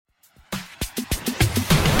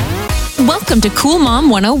Welcome to Cool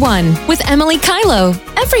Mom 101 with Emily Kylo.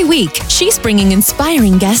 Every week, she's bringing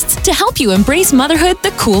inspiring guests to help you embrace motherhood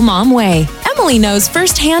the cool mom way. Emily knows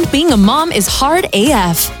firsthand being a mom is hard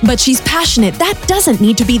AF, but she's passionate that doesn't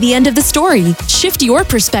need to be the end of the story. Shift your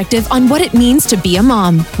perspective on what it means to be a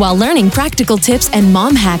mom while learning practical tips and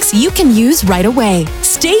mom hacks you can use right away.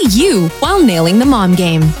 Stay you while nailing the mom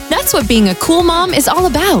game. That's what being a cool mom is all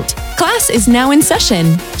about. Class is now in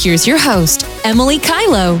session. Here's your host, Emily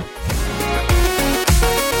Kylo.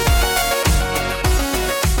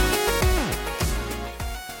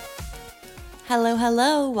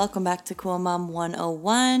 Hello. Welcome back to Cool Mom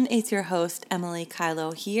 101. It's your host, Emily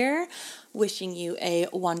Kylo here, wishing you a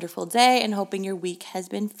wonderful day and hoping your week has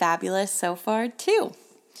been fabulous so far too.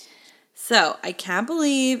 So, I can't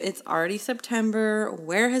believe it's already September.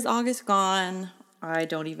 Where has August gone? I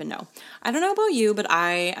don't even know. I don't know about you, but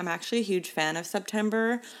I am actually a huge fan of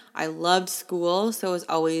September. I loved school, so it was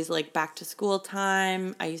always like back to school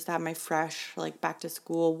time. I used to have my fresh back to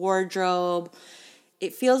school wardrobe.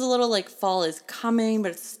 It feels a little like fall is coming, but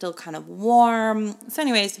it's still kind of warm. So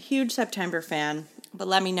anyways, huge September fan, but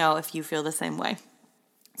let me know if you feel the same way.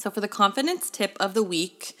 So for the confidence tip of the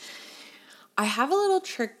week, I have a little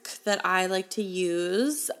trick that I like to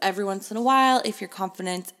use every once in a while if your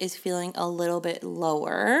confidence is feeling a little bit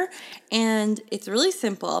lower. And it's really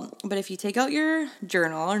simple, but if you take out your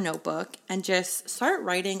journal or notebook and just start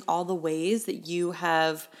writing all the ways that you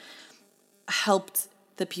have helped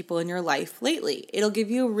the people in your life lately. It'll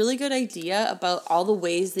give you a really good idea about all the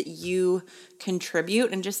ways that you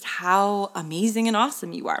contribute and just how amazing and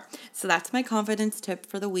awesome you are. So that's my confidence tip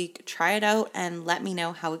for the week. Try it out and let me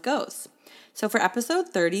know how it goes. So for episode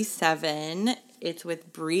 37, it's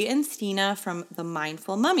with Brie and Stina from the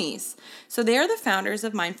Mindful Mummies. So they are the founders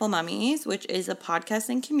of Mindful Mummies, which is a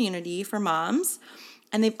podcasting community for moms.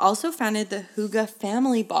 And they've also founded the Hygge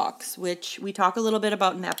Family Box, which we talk a little bit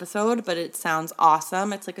about in the episode, but it sounds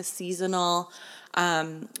awesome. It's like a seasonal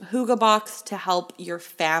Hygge box to help your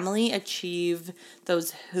family achieve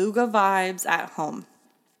those Hygge vibes at home,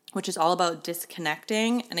 which is all about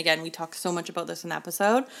disconnecting. And again, we talk so much about this in the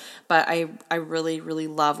episode, but I really, really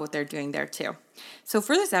love what they're doing there too. So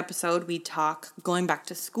for this episode, we talk going back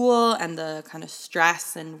to school and the kind of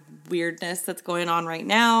stress and weirdness that's going on right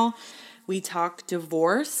now. We talk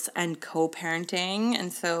divorce and co-parenting,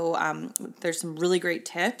 and so there's some really great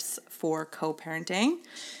tips for co-parenting.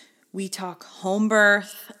 We talk home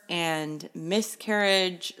birth and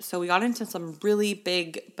miscarriage, so we got into some really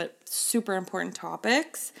big but super important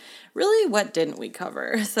topics. Really, what didn't we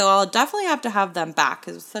cover? So I'll definitely have to have them back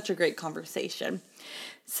because it was such a great conversation.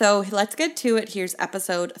 So let's get to it. Here's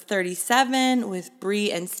episode 37 with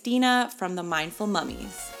Brie and Stina from the Mindful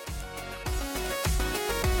Mummies.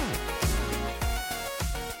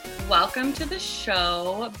 Welcome to the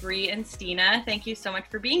show, Brie and Stina. Thank you so much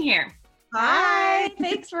for being here. Hi,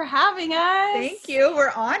 thanks for having us. Thank you.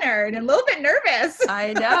 We're honored and a little bit nervous.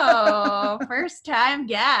 I know. First time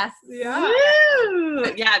guests. Yeah.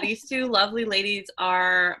 Woo! Yeah, these two lovely ladies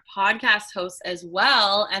are podcast hosts as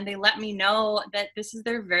well, and they let me know that this is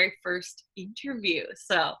their very first interview.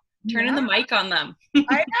 So turning the mic on them.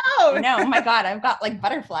 I know. No, oh my God, I've got like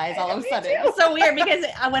butterflies all of a sudden. It's so weird because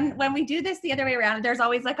when we do this the other way around, there's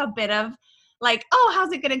always like a bit of like, oh,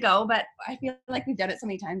 how's it going to go? But I feel like we've done it so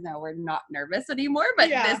many times now. We're not nervous anymore, but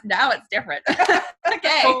this now it's different.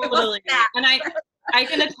 Okay. Totally. And I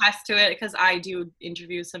can attest to it because I do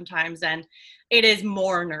interviews sometimes and it is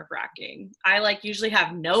more nerve-wracking. I usually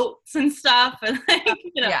have notes and stuff and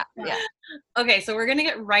Yeah. Okay, so we're going to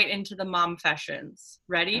get right into the mom fashions.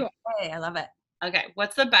 Ready? Hey, I love it. Okay,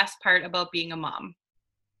 what's the best part about being a mom?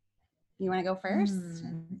 You want to go first?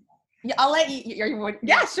 Yeah, I'll let you.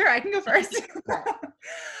 Yeah, sure. I can go first. Okay,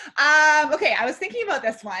 I was thinking about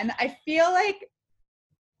this one. I feel like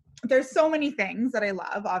there's so many things that I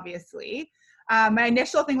love, obviously. My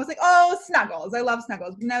initial thing was like, oh, snuggles. I love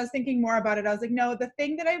snuggles. And I was thinking more about it. I was like, no, the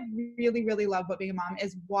thing that I really, really love about being a mom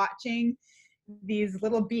is watching these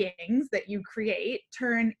little beings that you create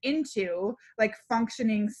turn into like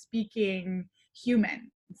functioning, speaking humans.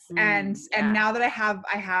 And now that I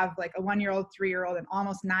have like a 1-year-old, 3-year-old, and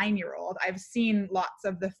almost 9-year-old, I've seen lots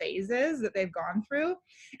of the phases that they've gone through.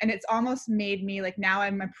 And it's almost made me like, now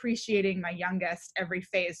I'm appreciating my youngest every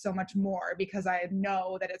phase so much more because I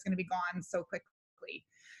know that it's going to be gone so quickly.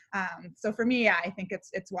 So for me, I think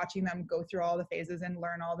it's watching them go through all the phases and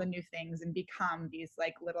learn all the new things and become these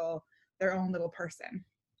like their own little person.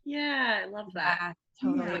 Yeah, I love that. Yeah,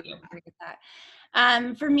 totally Yeah. agree with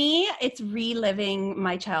that. For me, it's reliving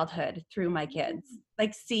my childhood through my kids,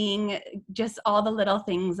 like seeing just all the little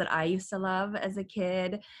things that I used to love as a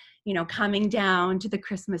kid, you know, coming down to the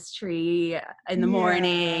Christmas tree in the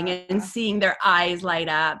morning and seeing their eyes light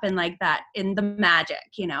up and like that in the magic,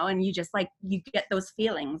 you know, and you just like, you get those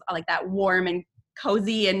feelings like that warm and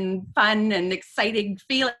cozy and fun and exciting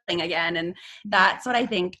feeling again. And that's what I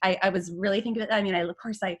think I was really thinking. I mean, of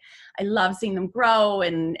course I love seeing them grow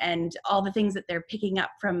and all the things that they're picking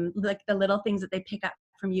up from, like the little things that they pick up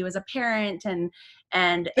from you as a parent and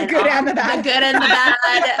The good and the bad. the good and the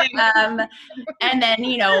bad. And then,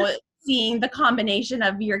 you know, seeing the combination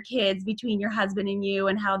of your kids between your husband and you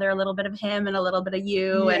and how they're a little bit of him and a little bit of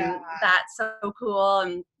you. And that's so cool.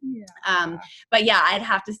 And, but yeah, I'd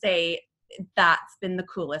have to say that's been the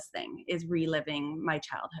coolest thing, is reliving my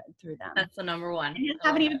childhood through them. That's the number one. I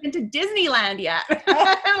haven't even been to Disneyland yet.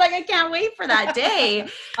 Like, I can't wait for that day.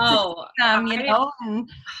 You know.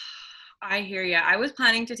 I hear you. I was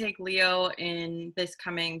planning to take Leo in this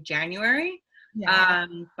coming January.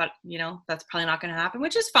 But you know, that's probably not going to happen,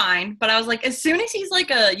 which is fine. But I was like, as soon as he's like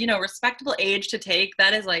a, you know, respectable age to take,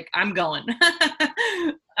 that is like, I'm going.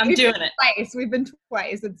 We've doing it. Twice. We've been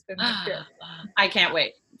twice. It's been good. I can't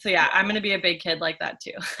wait. So yeah, I'm going to be a big kid like that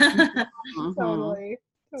too. Totally.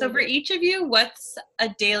 So for each of you, what's a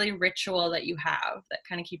daily ritual that you have that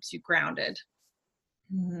kind of keeps you grounded?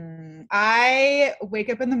 I wake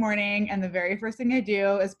up in the morning and the very first thing I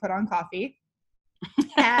do is put on coffee.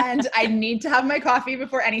 And I need to have my coffee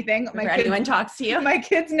before anything. Before anyone talks to you. My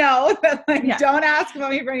kids know that don't ask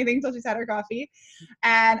mommy for anything until she's had her coffee.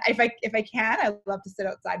 And if I can, I love to sit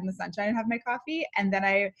outside in the sunshine and have my coffee. And then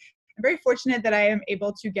I'm very fortunate that I am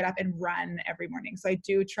able to get up and run every morning. So I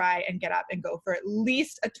do try and get up and go for at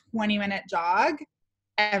least a 20-minute jog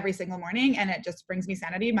every single morning. And it just brings me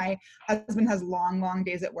sanity. My husband has long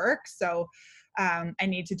days at work. So I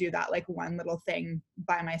need to do that, like one little thing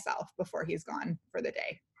by myself before he's gone for the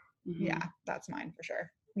day. Yeah, that's mine for sure.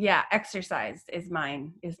 Yeah, exercise is my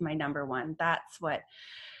number one. That's what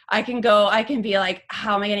I can be like,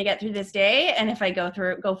 how am I going to get through this day? And if I go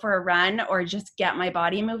for a run or just get my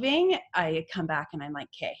body moving, I come back and I'm like,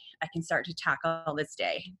 okay, I can start to tackle this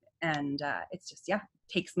day. And it's just,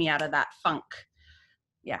 takes me out of that funk.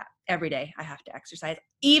 Yeah, every day I have to exercise,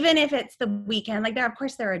 even if it's the weekend. Like of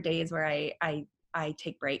course there are days where I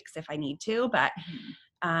take breaks if I need to, but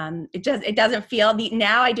it doesn't feel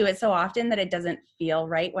now I do it so often that it doesn't feel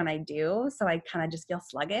right when I do. So I kind of just feel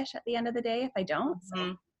sluggish at the end of the day if I don't.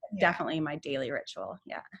 So definitely my daily ritual.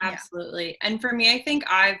 Yeah, absolutely. And for me, I think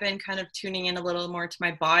I've been kind of tuning in a little more to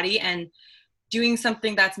my body and doing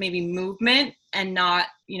something that's maybe movement and not,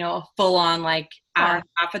 you know, a full on like hour and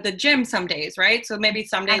a half at the gym some days, right? So maybe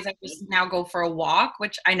some days I just now go for a walk,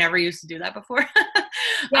 which I never used to do that before.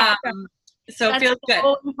 So it feels good.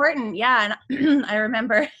 So important. Yeah. And I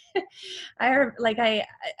remember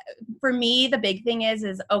for me, the big thing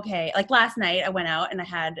is okay. Like last night I went out and I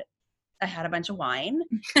had a bunch of wine,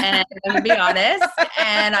 and I'm gonna be honest,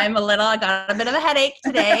 and I got a bit of a headache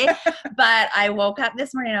today, but I woke up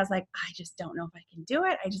this morning and I was like, I just don't know if I can do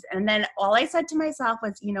it. And then all I said to myself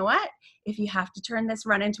was, you know what, if you have to turn this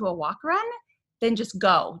run into a walk run, then just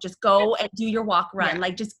go and do your walk run.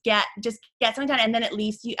 Like just get something done. And then at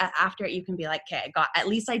least after it, you can be like, okay, at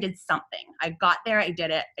least I did something. I got there. I did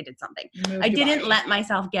it. I did something. I didn't let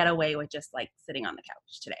myself get away with just like sitting on the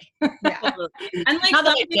couch today. Yeah. And like, not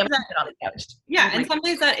that I sit on the couch. Yeah. And some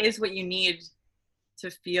days that is what you need to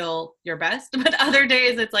feel your best. But other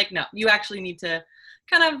days it's like, no, you actually need to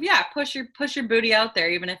kind of, push your booty out there,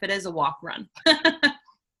 even if it is a walk run.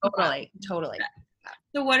 Totally.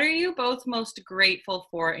 So what are you both most grateful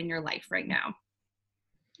for in your life right now?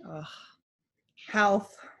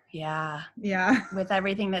 Health. Yeah. Yeah. With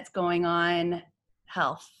everything that's going on,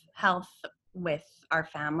 health with our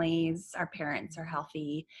families, our parents are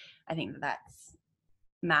healthy. I think that's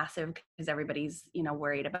massive because everybody's, you know,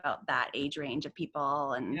 worried about that age range of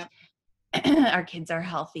people, and our kids are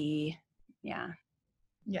healthy. Yeah.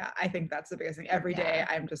 Yeah. I think that's the biggest thing. Every day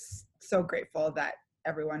I'm just so grateful that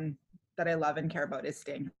everyone that I love and care about is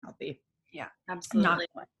staying healthy. Yeah, absolutely.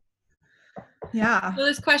 Yeah. So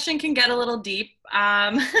this question can get a little deep.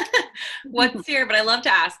 What's but I love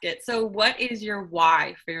to ask it. So what is your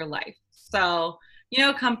why for your life? So, you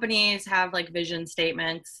know, companies have like vision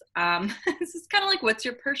statements. This is kind of like, what's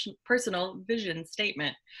your personal vision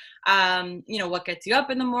statement? You know, what gets you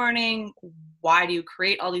up in the morning? Why do you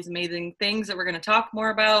create all these amazing things that we're going to talk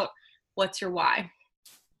more about? What's your why?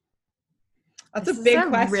 That's This a big is a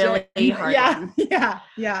question. really hard one.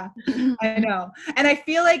 Yeah. I know. And I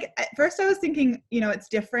feel like at first I was thinking, it's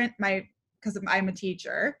different because I'm a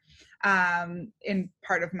teacher in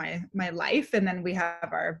part of my life. And then we have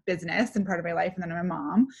our business in part of my life. And then I'm a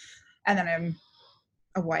mom. And then I'm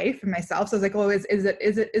a wife and myself. So I was like, oh,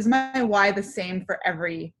 is my why the same for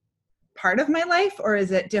every part of my life, or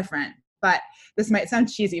is it different? But this might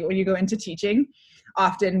sound cheesy, but when you go into teaching,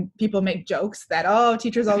 often people make jokes that, oh,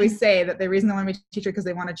 teachers always say that the reason they want to be a teacher because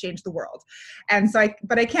they want to change the world. And so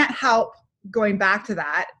but I can't help going back to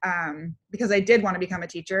that because I did want to become a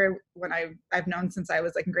teacher when I've known since I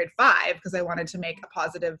was like in grade 5, because I wanted to make a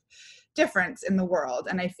positive difference in the world.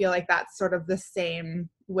 And I feel like that's sort of the same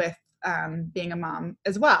with being a mom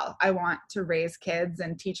as well. I want to raise kids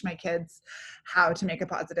and teach my kids how to make a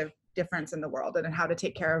positive difference in the world and how to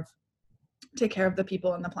take care of the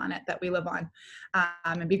people on the planet that we live on,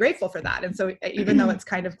 and be grateful for that. And so even though it's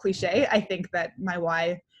kind of cliche, I think that my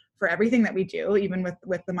why for everything that we do, even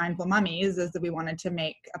with the Mindful Mummies, is that we wanted to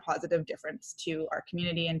make a positive difference to our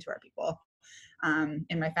community and to our people,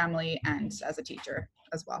 in my family and as a teacher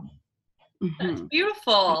as well. That's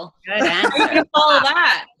beautiful. Good answer. How are you going to follow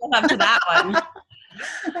that? Up to that one.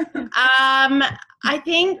 I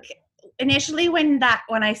think initially when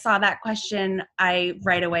I saw that question, I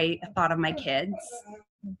right away thought of my kids.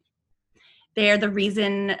 They're the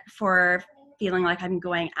reason for feeling like I'm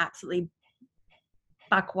going absolutely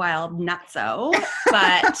buck wild nutso,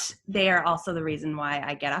 but they are also the reason why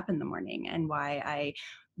I get up in the morning and why I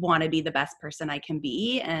want to be the best person I can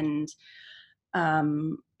be. And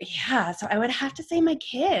so I would have to say my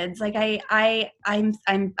kids. Like I've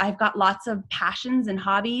got lots of passions and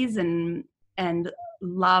hobbies and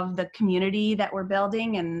love the community that we're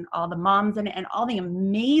building and all the moms and all the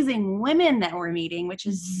amazing women that we're meeting, which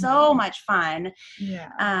is so much fun.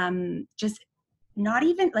 Yeah. Just not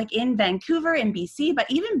even like in Vancouver in BC, but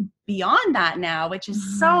even beyond that now, which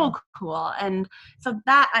is so cool. And so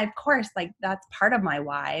that, of course, like that's part of my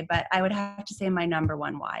why, but I would have to say my number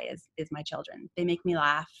one why is my children. They make me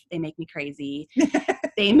laugh. They make me crazy.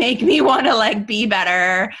 They make me want to like be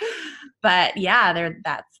better. But yeah,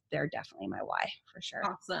 they're definitely my why for sure.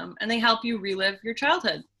 Awesome. And they help you relive your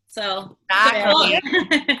childhood. So exactly.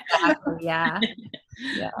 Yeah.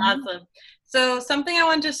 Awesome. So something I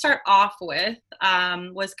wanted to start off with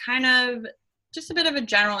was kind of just a bit of a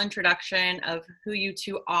general introduction of who you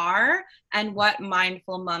two are and what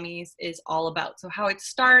Mindful Mummies is all about. So how it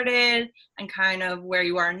started and kind of where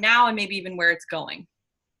you are now and maybe even where it's going.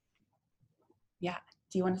 Yeah.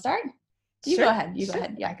 Do you want to start? You Sure. go ahead. You go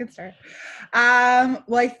ahead. Yeah, I could start.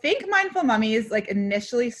 Well, I think Mindful Mummies like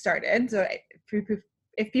initially started. So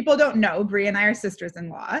if people don't know, Bree and I are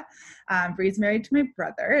sisters-in-law. Bree's married to my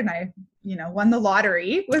brother, and I, won the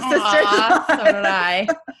lottery with sisters-in-law. So did I.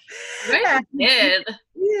 Right, you did.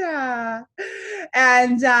 Yeah.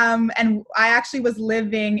 And I actually was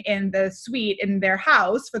living in the suite in their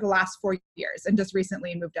house for the last 4 years and just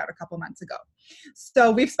recently moved out a couple months ago.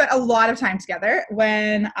 So we've spent a lot of time together.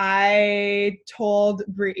 When I told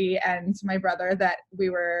Bree and my brother that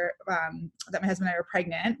that my husband and I were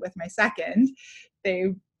pregnant with my second,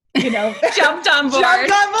 they, jumped on board.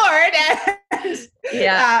 And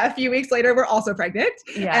a few weeks later, we're also pregnant.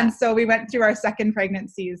 Yeah. And so we went through our second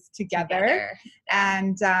pregnancies together.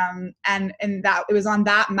 And that it was on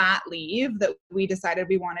that mat leave that we decided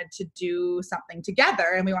we wanted to do something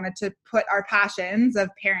together, and we wanted to put our passions of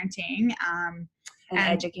parenting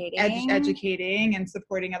and educating and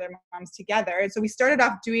supporting other moms together. And so we started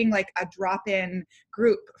off doing like a drop-in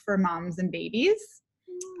group for moms and babies,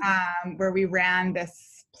 where we ran this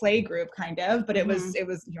play group kind of, but it was, you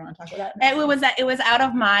want to talk about that? It was out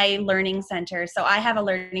of my learning center. So I have a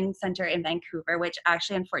learning center in Vancouver, which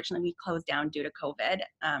actually, unfortunately, we closed down due to COVID,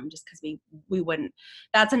 just because we wouldn't,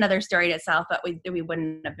 that's another story in itself, but we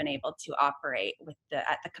wouldn't have been able to operate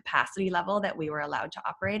at the capacity level that we were allowed to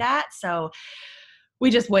operate at. So we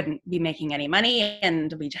just wouldn't be making any money,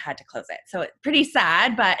 and we had to close it. So it's pretty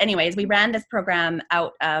sad. But anyways, we ran this program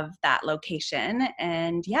out of that location,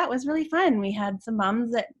 and yeah, it was really fun. We had some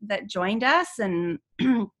moms that joined us, and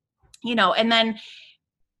and then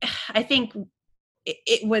I think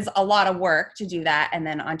it was a lot of work to do that, and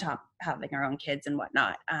then on top having our own kids and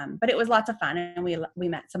whatnot. But it was lots of fun, and we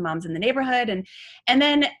met some moms in the neighborhood, and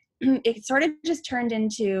then it sort of just turned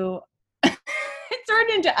into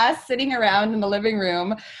us sitting around in the living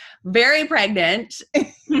room, very pregnant,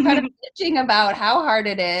 kind of bitching about how hard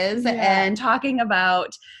it is, and talking about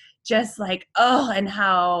just like, and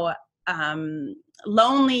how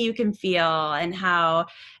lonely you can feel, and how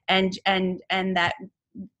and that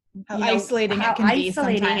how isolating it can be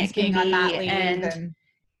sometimes being on that leave.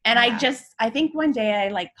 And Yeah. I think one day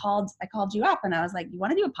I called you up and I was like, you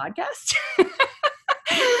want to do a podcast?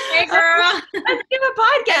 Hey, girl. Let's do a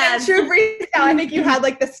And podcast. true breeze now, I think you had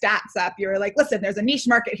like the stats up. You were like, listen, there's a niche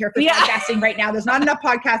market here for Yeah. podcasting right now. There's not enough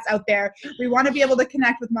podcasts out there. We want to be able to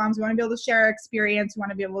connect with moms. We want to be able to share our experience. We want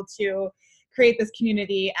to be able to create this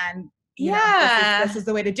community. And you know, this is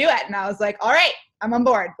the way to do it. And I was like, all right, I'm on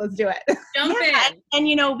board. Let's do it. Jump in. And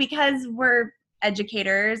you know, because we're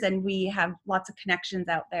educators and we have lots of connections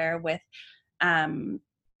out there with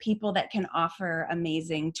people that can offer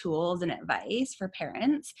amazing tools and advice for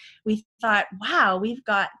parents, we thought, wow, we've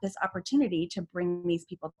got this opportunity to bring these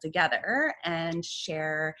people together and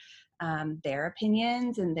share their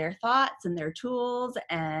opinions and their thoughts and their tools,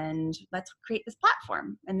 and let's create this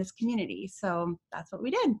platform and this community. So that's what we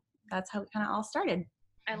did. That's how it kind of all started.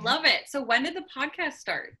 I love it. So when did the podcast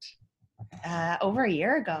start? Over a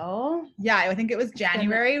year ago. Yeah, I think it was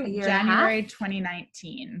January a year and a half.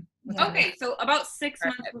 2019. Yeah. Okay, so about 6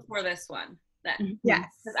 months before this one then. Yes.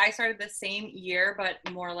 Because I started the same year, but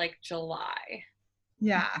more like July.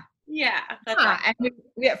 Yeah. Yeah, that's Yeah, and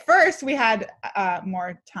at first we had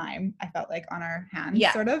more time, I felt like, on our hands,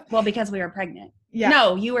 Yeah. sort of. Well, because we were pregnant. Yeah.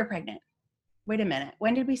 No, you were pregnant. Wait a minute.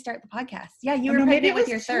 When did we start the podcast? Yeah, you were No, maybe pregnant it was with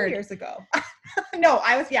your 2 third. years ago. No,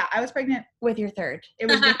 I was pregnant. With your third. It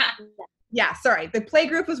was, yeah, sorry. The play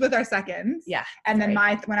group was with our seconds. Yeah. And then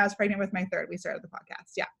sorry. when I was pregnant with my third, we started the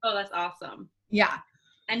podcast. Yeah. Oh, that's awesome. Yeah.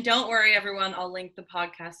 And don't worry, everyone. I'll link the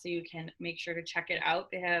podcast so you can make sure to check it out.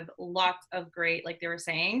 They have lots of great, like they were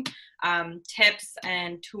saying, tips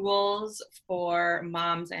and tools for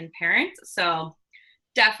moms and parents. So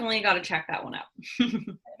definitely got to check that one out.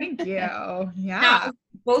 Thank you. Yeah. Now,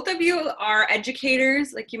 both of you are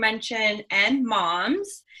educators, like you mentioned, and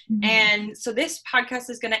moms. Mhm. And so this podcast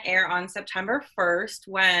is going to air on September 1st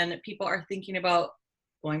when people are thinking about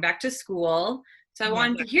going back to school. So I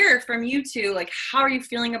wanted to hear from you two, like, how are you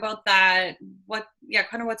feeling about that?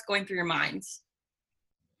 Kind of what's going through your minds?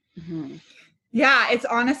 Mhm. Yeah, it's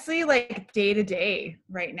honestly like day to day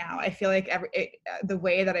right now. I feel like the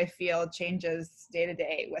way that I feel changes day to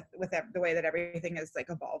day with the way that everything is like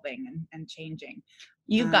evolving and changing.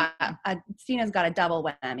 You've got Stina's got a double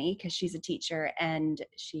whammy because she's a teacher and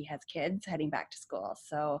she has kids heading back to school.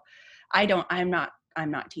 So I'm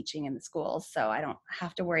not teaching in the schools, so I don't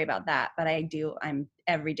have to worry about that. But I'm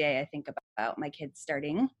every day I think about my kids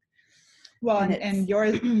starting. Well, And and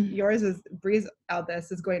yours is Bree's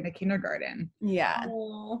eldest is going to kindergarten. Yeah.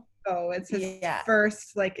 Oh, So it's his Yeah.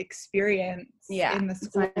 first like experience in the So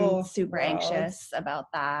school. I'm super world. anxious about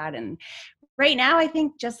that. And right now, I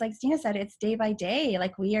think just like Stina said, it's day by day.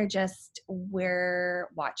 Like we're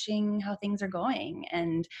watching how things are going.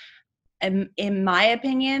 And in my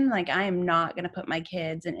opinion, like I am not going to put my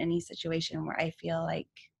kids in any situation where I feel like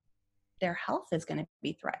their health is going to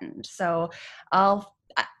be threatened. So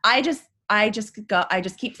I just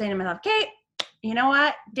keep saying to myself, okay, you know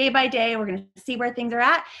what? Day by day, we're going to see where things are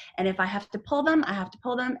at. And if I have to pull them, I have to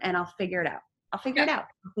pull them and I'll figure it out. I'll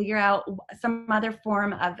figure out some other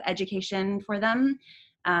form of education for them.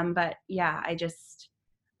 But yeah, I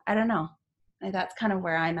don't know. That's kind of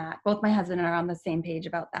where I'm at. Both my husband and I are on the same page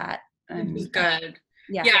about that. good.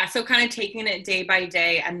 Yeah. Yeah, so kind of taking it day by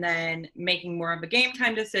day and then making more of a game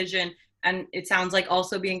time decision. And it sounds like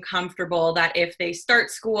also being comfortable that if they start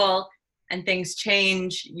school and things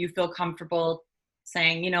change, you feel comfortable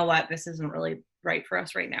saying, you know what, this isn't really right for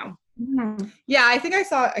us right now. Mm-hmm. Yeah, I think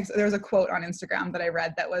there was a quote on Instagram that I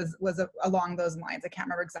read that was along those lines. I can't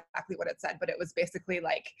remember exactly what it said, but it was basically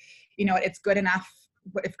like, you know, it's good enough.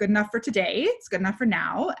 If good enough for today, it's good enough for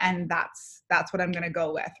now, and that's what I'm going to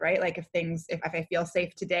go with, right? Like if I feel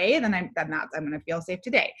safe today, then I'm going to feel safe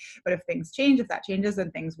today. But if things change, if that changes, then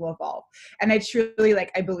things will evolve. And I truly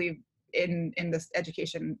I believe in this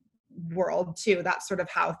education world too. That's sort of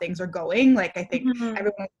how things are going. Like I think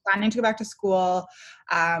everyone's planning to go back to school.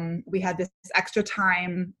 We had this extra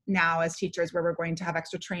time now as teachers where we're going to have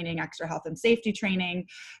extra training, extra health and safety training,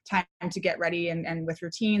 time to get ready and with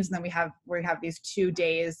routines. And then we have these 2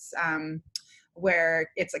 days where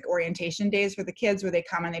it's like orientation days for the kids where they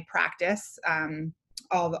come and they practice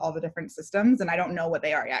all the different systems. And I don't know what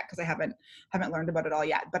they are yet because I haven't learned about it all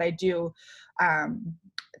yet, but I do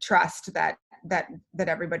trust that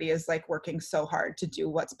everybody is like working so hard to do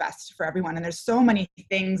what's best for everyone. And there's so many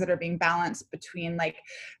things that are being balanced between like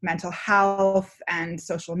mental health and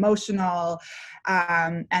social emotional,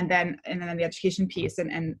 and then the education piece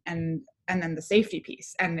and then the safety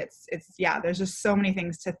piece. And it's there's just so many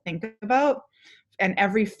things to think about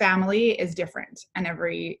every family is different, and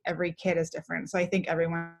every kid is different. So I think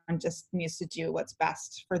everyone just needs to do what's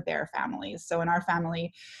best for their families. So in our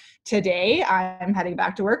family today, I'm heading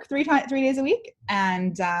back to work 3 days a week,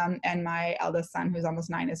 and my eldest son, who's almost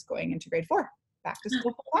 9, is going into grade 4, back to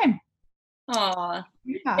school full time. Oh,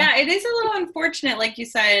 yeah, it is a little unfortunate. Like you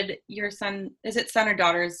said, your son, is it son or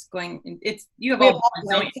daughter is going, you have all boys,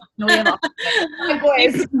 don't you? No, we have all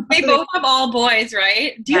boys. They both have all boys,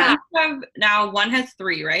 right? Do you Yeah. have, now one has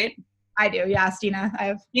 3, right? I do, yeah,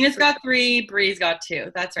 Stina. Tina's got 3, Bree's got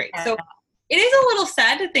 2. That's right. Yeah. So it is a little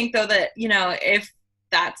sad to think, though, that, if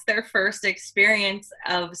that's their first experience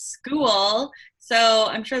of school. So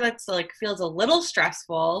I'm sure that's feels a little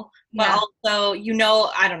stressful, but also,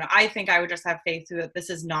 I don't know. I think I would just have faith that this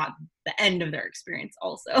is not the end of their experience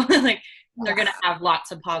also. They're going to have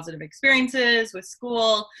lots of positive experiences with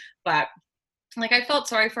school, but I felt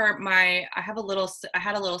sorry for I had a little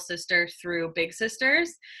sister through Big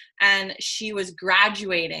Sisters, and she was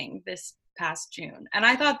graduating this past June. And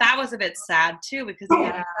I thought that was a bit sad too, because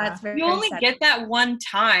that's very you only sad. get that one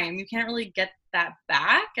time. You can't really get that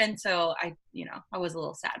back. And so I was a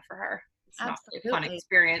little sad for her. It's not really a fun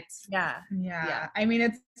experience. Yeah. I mean,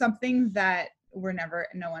 it's something that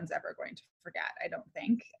no one's ever going to forget, I don't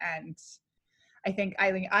think. And I think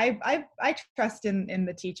I trust in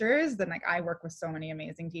the teachers. Then I work with so many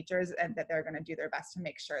amazing teachers, and that they're going to do their best to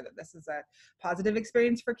make sure that this is a positive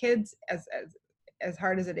experience for kids. As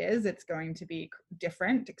hard as it is, it's going to be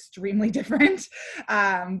different, extremely different.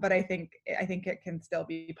 But I think it can still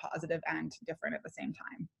be positive and different at the same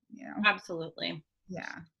time. Absolutely.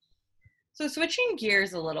 Yeah. So switching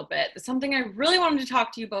gears a little bit, something I really wanted to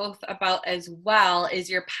talk to you both about as well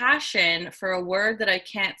is your passion for a word that I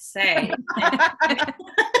can't say.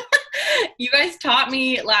 You guys taught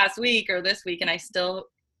me last week or this week, and I still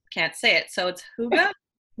can't say it. So it's hygge.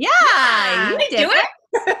 Yeah, you did do it.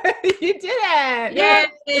 You did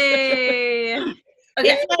it. Yay! Okay.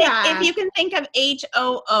 It's if you can think of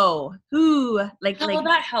HOO, who,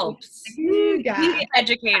 that helps. Hygge.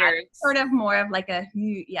 Educators. Sort of more of a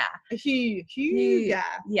who, yeah. Hygge.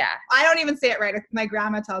 Yeah. I don't even say it right. My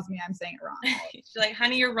grandma tells me I'm saying it wrong. She's like,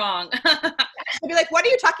 honey, you're wrong. She'll be like, what are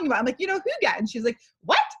you talking about? I'm like, hygge. And she's like,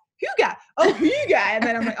 what? Hygge. Oh, hygge. And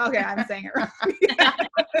then I'm like, okay, I'm saying it wrong. Yeah.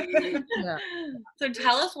 So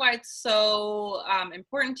tell us why it's so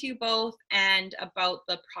important to you both, and about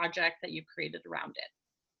the project that you've created around it.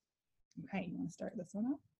 Okay, you want to start this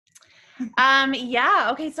one up? Yeah.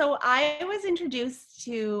 Okay. So I was introduced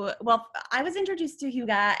to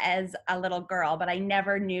hygge as a little girl, but I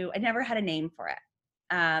never had a name for it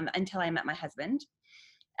until I met my husband.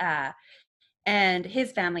 And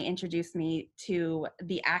his family introduced me to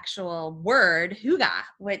the actual word hygge,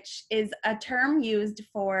 which is a term used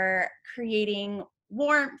for creating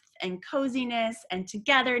warmth and coziness and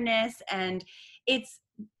togetherness. And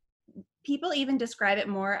people even describe it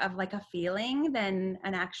more of a feeling than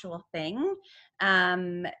an actual thing.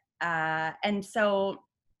 And so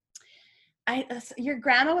your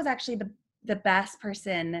grandma was actually the best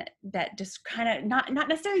person that just kind of not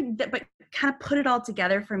necessarily but kind of put it all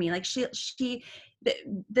together for me. The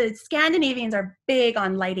Scandinavians are big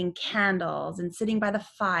on lighting candles and sitting by the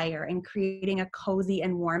fire and creating a cozy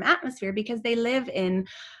and warm atmosphere, because they live in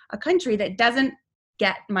a country that doesn't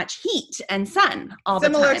get much heat and sun all the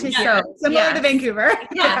time. Similar to Vancouver.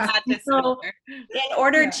 Yeah. So in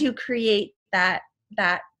order to create that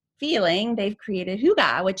feeling, they've created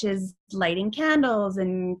hygge, which is lighting candles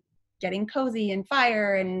and getting cozy and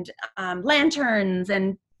fire and lanterns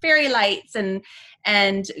and fairy lights and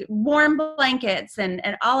warm blankets and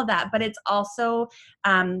all of that. But it's also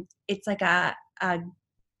it's like an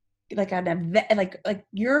event, like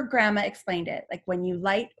your grandma explained it. Like when you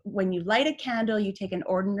light a candle, you take an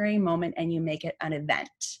ordinary moment and you make it an event.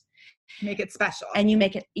 Make it special. And you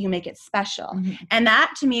make it special. Mm-hmm. And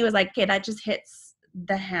that to me was like, okay, that just hits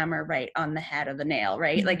the hammer right on the head of the nail,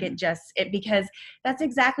 right? Mm-hmm. Because that's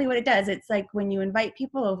exactly what it does. It's like when you invite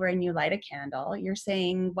people over and you light a candle, you're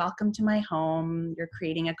saying, welcome to my home. You're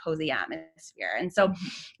creating a cozy atmosphere. And so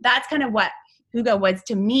that's kind of what hygge was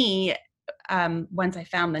to me. Once I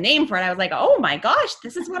found the name for it, I was like, oh my gosh,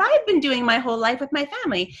 this is what I've been doing my whole life with my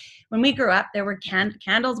family. When we grew up, there were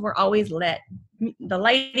candles were always lit. The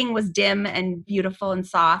lighting was dim and beautiful and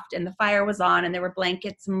soft, and the fire was on, and there were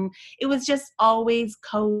blankets, and it was just always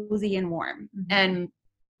cozy and warm. Mm-hmm.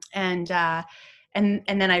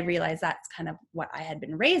 And then I realized that's kind of what I had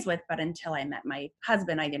been raised with. But until I met my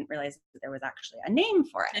husband, I didn't realize that there was actually a name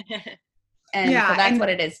for it. And so that's what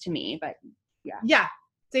it is to me. But yeah.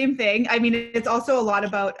 Same thing. I mean, it's also a lot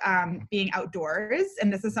about being outdoors.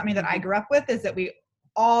 And this is something that I grew up with, is that we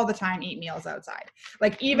all the time eat meals outside.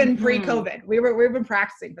 Like even pre-COVID, we've been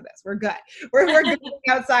practicing for this. We're good. We're good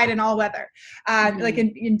outside in all weather. Like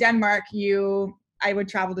in Denmark, I would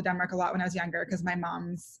travel to Denmark a lot when I was younger because my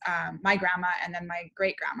mom's, my grandma and then my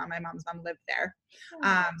great grandma, my mom's mom lived there.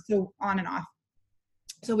 So on and off.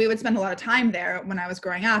 So we would spend a lot of time there when I was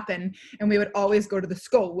growing up, and we would always go to the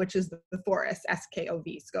skov, which is the forest,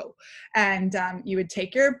 S-K-O-V, skov. And you would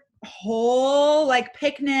take your whole like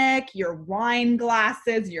picnic, your wine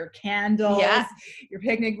glasses, your candles, your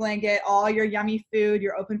picnic blanket, all your yummy food,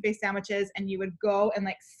 your open face sandwiches, and you would go and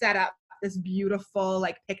like set up this beautiful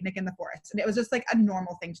like picnic in the forest. And it was just like a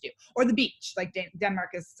normal thing to do. Or the beach, like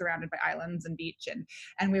Denmark is surrounded by islands and beach,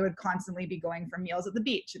 and we would constantly be going for meals at the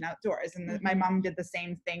beach and outdoors. And my mom did the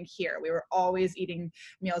same thing here. We were always eating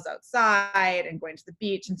meals outside and going to the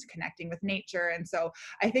beach and connecting with nature. And so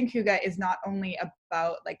I think Hygge is not only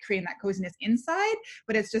about like creating that coziness inside,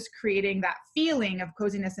 but it's just creating that feeling of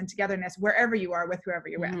coziness and togetherness wherever you are with whoever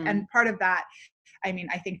you're with. And part of that, I mean,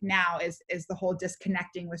 I think now is the whole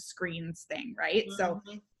disconnecting with screens thing, right? So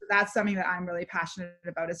that's something that I'm really passionate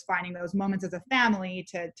about, is finding those moments as a family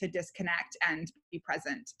to disconnect and be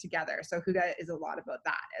present together. So Hygge is a lot about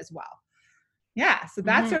that as well. Yeah, so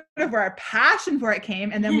that's sort of where our passion for it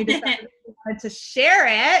came, and then we decided we wanted to share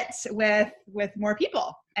it with more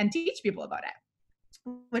people and teach people about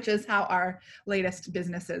it, which is how our latest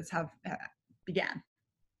businesses have began.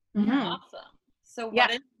 Awesome. So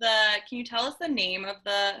can you tell us the name of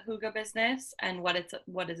the Hygge business and what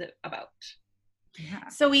is it about? Yeah.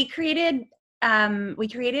 So we created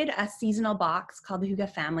a seasonal box called the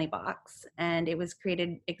Hygge Family Box, and it was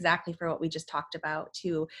created exactly for what we just talked about,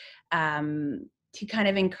 to kind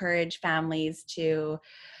of encourage families to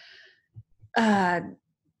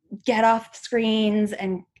get off screens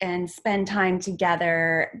and spend time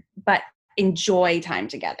together, but enjoy time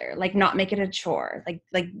together, like not make it a chore, like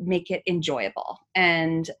make it enjoyable.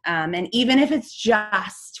 And even if it's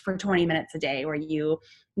just for 20 minutes a day, where you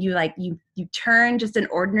turn just an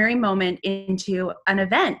ordinary moment into an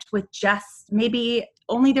event with just maybe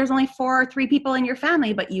there's only 4 or 3 people in your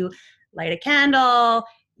family, but you light a candle,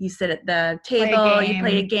 you sit at the table, you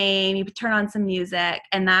play a game, you turn on some music,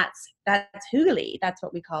 and that's Hygge. That's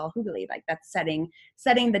what we call Hygge. Like that's setting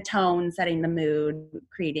the tone, setting the mood,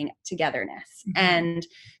 creating togetherness. And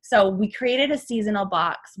so we created a seasonal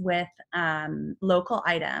box with local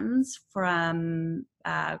items from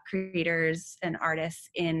creators and artists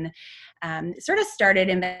in, it sort of started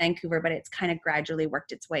in Vancouver, but it's kind of gradually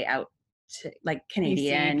worked its way out to like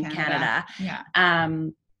Canadian, Canada.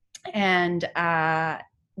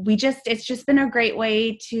 It's just been a great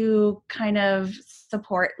way to kind of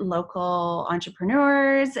support local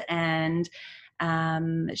entrepreneurs and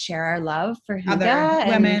share our love for Hygge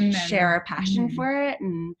and share our passion for it,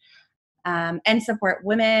 and support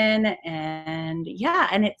women, and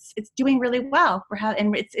it's doing really well.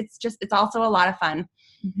 It's also a lot of fun.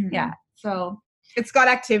 So it's got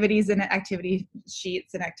activities in it, activity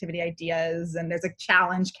sheets and activity ideas, and there's a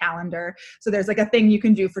challenge calendar. So there's like a thing you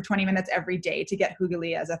can do for 20 minutes every day to get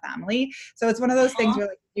Hygge as a family. So it's one of those things where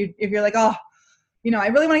like if you're like, oh, I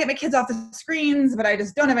really want to get my kids off the screens, but I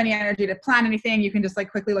just don't have any energy to plan anything, you can just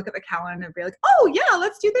like quickly look at the calendar and be like, oh yeah,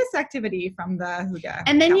 let's do this activity from the Hygge.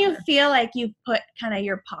 And then calendar. You feel like you've put kind of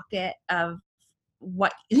your pocket of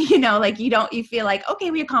what, like you feel like,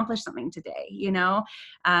 okay, we accomplished something today,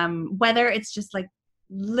 whether it's just like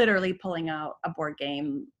literally pulling out a board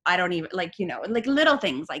game, I don't even like little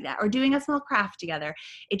things like that, or doing a small craft together.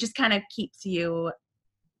 It just kind of keeps you,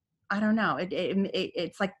 I don't know,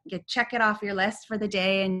 it's like you check it off your list for the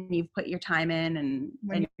day, and you've put your time in, and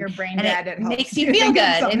when you're brain dead, it makes you feel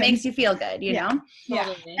good. It makes you feel good, you know.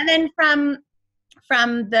 And then from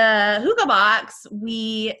the Hygge box,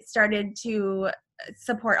 we started to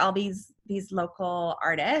support all these local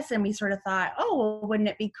artists, and we sort of thought, oh, well, wouldn't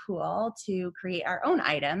it be cool to create our own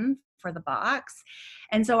item for the box?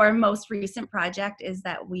 And so our most recent project is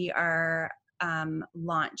that we are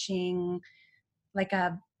launching like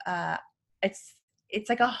it's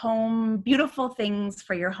like a home, beautiful things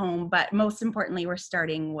for your home, but most importantly, we're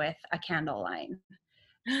starting with a candle line.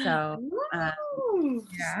 So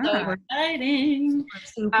so exciting. We're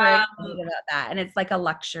super excited about that. And it's like a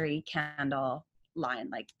luxury candle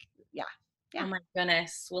line, oh my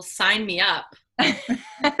goodness, well, sign me up. We're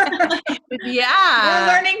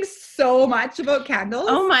learning so much about candles.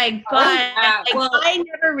 Oh my god. I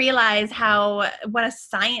never realized what a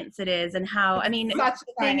science it is, and how, I mean,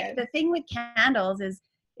 the thing with candles is,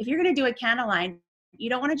 if you're going to do a candle line, you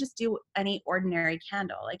don't want to just do any ordinary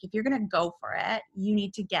candle. Like if you're going to go for it, you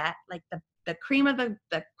need to get like the cream of the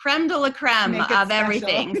creme de la creme of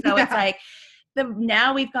everything. So it's like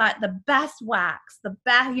now we've got the best wax, the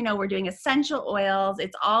best, we're doing essential oils.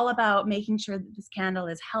 It's all about making sure that this candle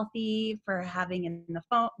is healthy for having in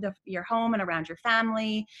your home and around your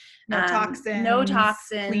family. No toxins.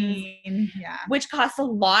 Clean. Yeah. Which costs a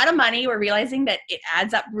lot of money. We're realizing that it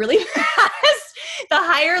adds up really fast. The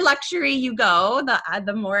higher luxury you go,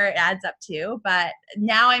 the more it adds up to. But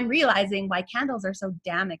now I'm realizing why candles are so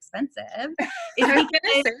damn expensive.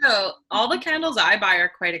 All the candles I buy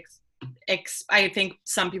are quite I think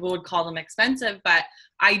some people would call them expensive, but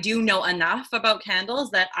I do know enough about candles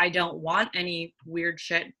that I don't want any weird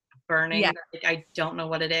shit burning. Yeah. Like, I don't know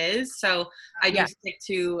what it is. So I do stick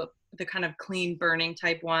to the kind of clean burning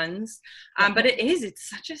type ones. But it's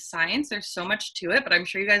such a science. There's so much to it, but I'm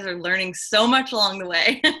sure you guys are learning so much along the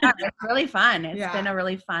way. It's really fun. It's been a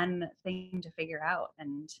really fun thing to figure out.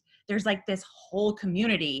 And there's like this whole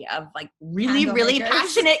community of like really, really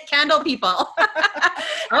passionate candle people.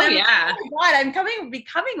 Oh yeah. Oh my God, I'm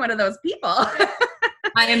becoming one of those people.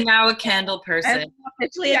 I am now a candle person. I'm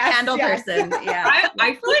officially a candle person. Yeah.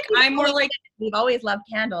 I feel like I'm more like, we've always loved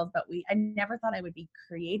candles, but I never thought I would be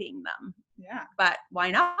creating them. Yeah. But why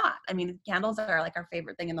not? I mean, candles are like our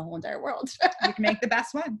favorite thing in the whole entire world. You can make the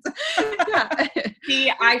best ones. Yeah.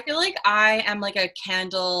 See, I feel like I am like a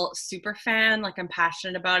candle super fan. Like, I'm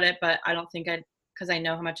passionate about it, but I don't think because I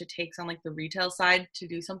know how much it takes on like the retail side to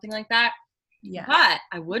do something like that. Yeah. But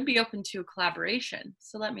I would be open to a collaboration.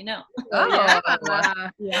 So let me know. Oh,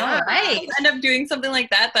 yeah. Right. End up doing something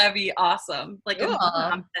like that. That'd be awesome. Like cool.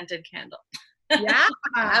 a scented candle. Yeah,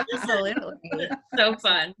 absolutely. So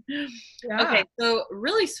fun. Yeah. Okay, so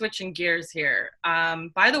really switching gears here.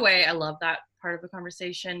 By the way, I love that part of the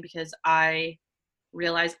conversation because I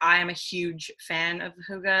realize I am a huge fan of the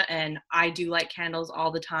hygge and I do light candles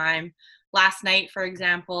all the time. Last night, for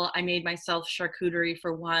example, I made myself charcuterie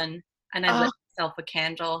for one and I lit myself a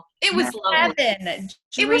candle. It was lovely.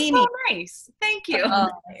 It was so nice. Thank you.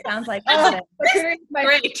 It sounds like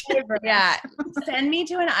great. Yeah. Send me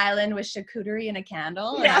to an island with charcuterie and a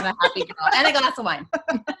candle and I'm a happy girl. And a glass of wine.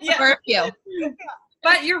 Yeah. Or a few.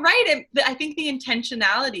 But you're right. I think the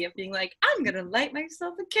intentionality of being like, I'm going to light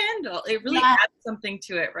myself a candle. It really adds something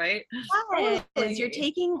to it, right? Yes.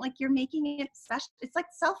 You're making it special. It's like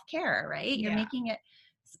self-care, right? You're making it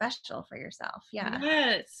special for yourself. Yeah.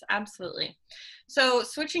 Yes, absolutely. So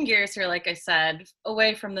switching gears here, like I said,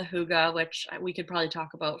 away from the hygge, which we could probably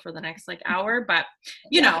talk about for the next hour, but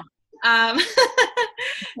you know,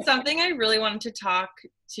 something I really wanted to talk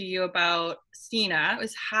to you about, Stina,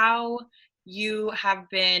 is how you have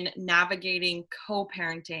been navigating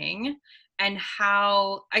co-parenting and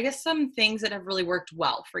how, I guess, some things that have really worked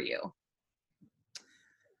well for you.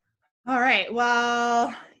 All right.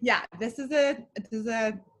 Well, yeah, this is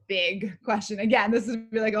a big question. Again, this would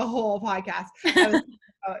be like a whole podcast. I was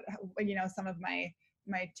thinking about, some of my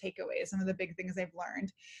takeaways, some of the big things I've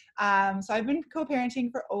learned. So I've been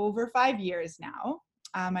co-parenting for over 5 years now.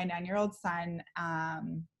 My 9-year-old son,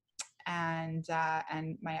 and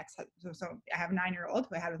my ex. So I have a 9-year-old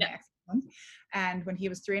who I had with my ex-husband, and when he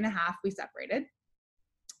was 3.5, we separated.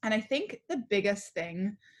 And I think the biggest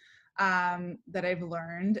thing that I've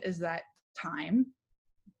learned is that time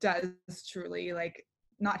does truly, like,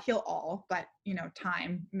 not heal all, but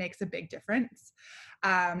time makes a big difference.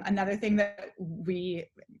 Another thing that my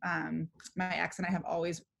ex and I have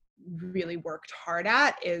always really worked hard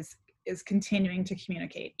at is continuing to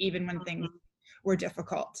communicate, even when things were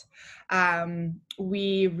difficult.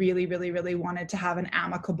 We really, really, really wanted to have an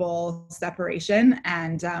amicable separation,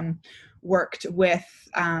 and worked with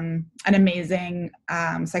an amazing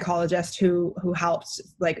psychologist who helped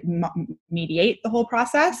like mediate the whole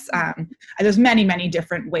process. And there's many, many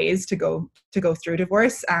different ways to go through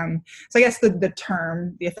divorce. So I guess the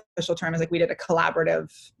official term is like we did a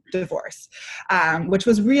collaborative divorce, which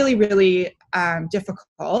was really, really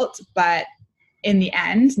difficult. But in the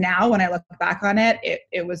end, now when I look back on it,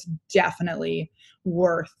 it was definitely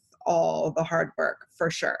worth all the hard work,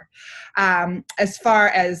 for sure. As far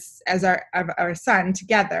as our son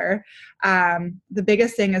together, the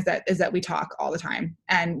biggest thing is that we talk all the time,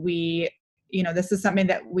 and we, this is something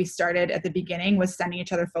that we started at the beginning, was sending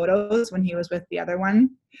each other photos when he was with the other one.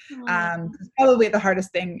 Probably the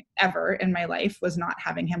hardest thing ever in my life was not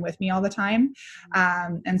having him with me all the time.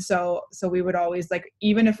 And so we would always, like,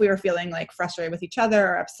 even if we were feeling like frustrated with each other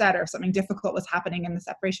or upset or something difficult was happening in the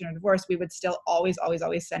separation or divorce, we would still always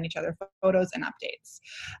send each other photos and updates,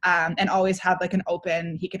 and always have like an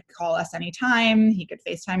open, he could call us anytime, he could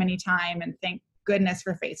FaceTime anytime. And thank goodness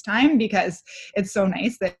for FaceTime, because it's so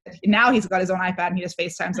nice that now he's got his own iPad and he just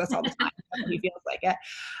FaceTimes us all the time. He feels like it.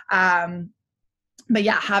 but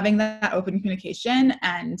yeah, having that open communication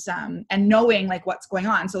and knowing like what's going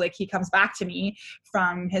on. So like he comes back to me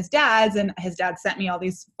from his dad's, and his dad sent me all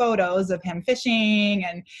these photos of him fishing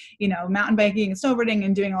and, you know, mountain biking and snowboarding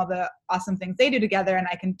and doing all the awesome things they do together. And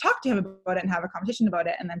I can talk to him about it and have a conversation about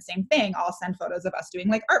it. And then same thing, I'll send photos of us doing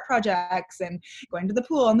like art projects and going to the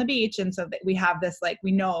pool on the beach. And so that we have this, like,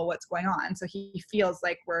 we know what's going on. So he feels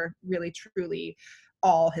like we're really, truly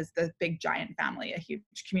all the big giant family, a huge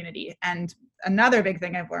community. And another big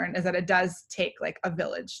thing I've learned is that it does take like a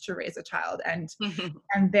village to raise a child. And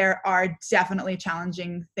there are definitely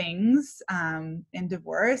challenging things in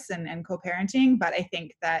divorce and co-parenting. But I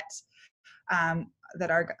think that that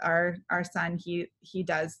our son, he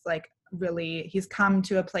does like really, he's come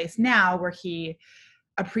to a place now where he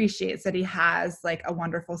appreciates that he has like a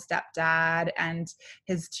wonderful stepdad and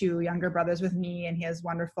his 2 younger brothers with me, and he has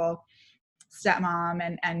wonderful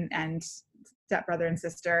stepmom and stepbrother and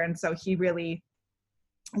sister. And so he really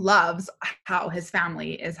loves how his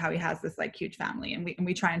family is, how he has this like huge family, and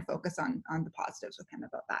we try and focus on the positives with him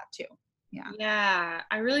about that too. Yeah,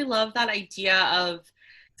 I really love that idea of,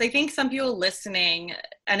 I think some people listening,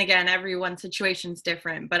 and again, everyone's situation's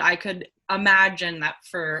different, but I could imagine that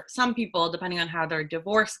for some people, depending on how their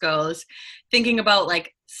divorce goes, thinking about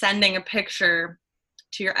like sending a picture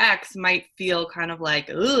to your ex might feel kind of like,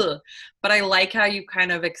 ugh. But I like how you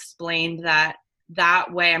kind of explained that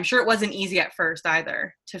way. I'm sure it wasn't easy at first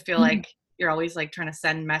either to feel like you're always like trying to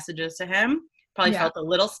send messages to him. Probably felt a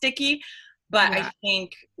little sticky. But I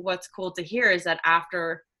think what's cool to hear is that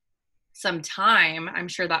after some time, I'm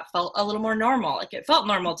sure that felt a little more normal. Like it felt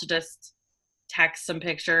normal to just text some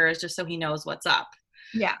pictures just so he knows what's up.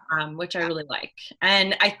 Yeah. Which I really like.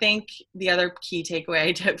 And I think the other key takeaway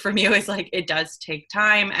I took from you is like, it does take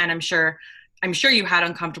time. And I'm sure you had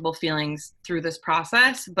uncomfortable feelings through this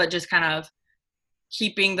process, but just kind of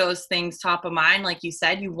keeping those things top of mind. Like you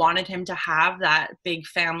said, you wanted him to have that big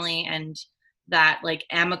family and that like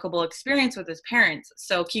amicable experience with his parents.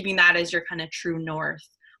 So keeping that as your kind of true north,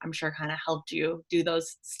 I'm sure kind of helped you do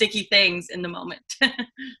those sticky things in the moment.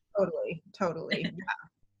 Totally.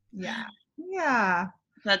 Yeah.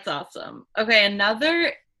 That's awesome. Okay,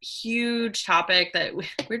 another huge topic that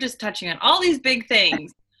we're just touching on, all these big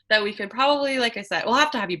things that we could probably, like I said, we'll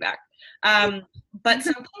have to have you back. But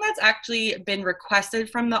something that's actually been requested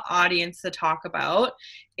from the audience to talk about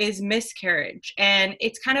is miscarriage. And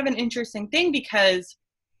it's kind of an interesting thing because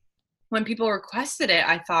when people requested it,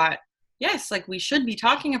 I thought, yes, like we should be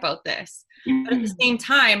talking about this. But at the same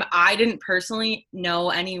time, I didn't personally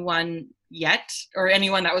know anyone yet, or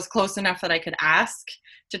anyone that was close enough that I could ask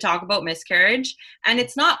to talk about miscarriage. And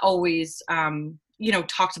it's not always,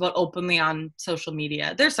 talked about openly on social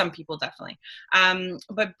media. There's some people definitely.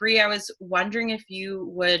 But Brie, I was wondering if you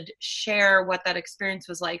would share what that experience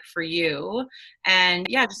was like for you, and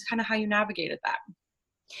just kind of how you navigated that.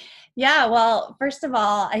 Yeah, well, first of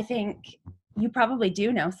all, I think you probably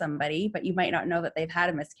do know somebody, but you might not know that they've had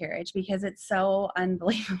a miscarriage because it's so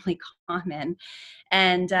unbelievably common.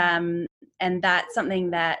 And that's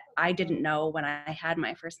something that I didn't know when I had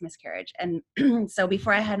my first miscarriage. And so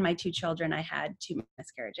before I had my 2 children, I had 2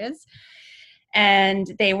 miscarriages,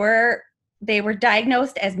 and they were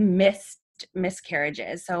diagnosed as missed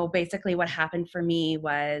miscarriages. So basically what happened for me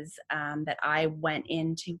was that I went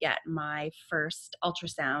in to get my first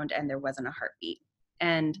ultrasound and there wasn't a heartbeat.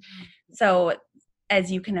 And so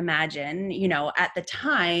as you can imagine, at the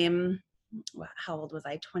time, how old was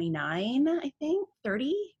I? 29, I think,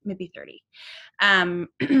 30, maybe 30. And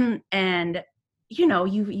you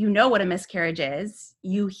know what a miscarriage is.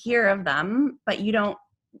 You hear of them, but you don't,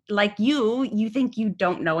 like you think you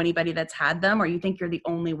don't know anybody that's had them, or you think you're the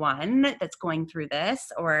only one that's going through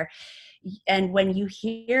this, and when you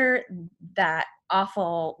hear that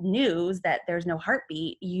awful news that there's no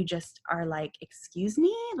heartbeat, you just are like, excuse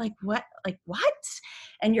me, like what?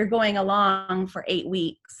 And you're going along for 8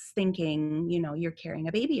 weeks thinking, you're carrying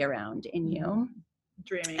a baby around in you.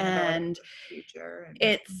 Dreaming and about the future.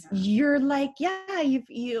 You're like,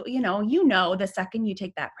 the second you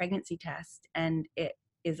take that pregnancy test and it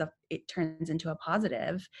turns into a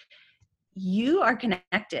positive, you are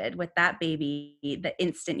connected with that baby the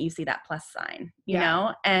instant you see that plus sign, you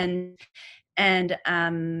know, and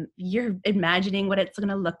you're imagining what it's going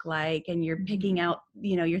to look like, and you're picking out,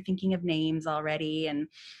 you're thinking of names already and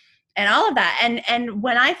all of that. And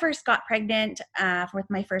when I first got pregnant with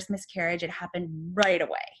my first miscarriage, it happened right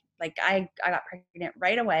away. Like I got pregnant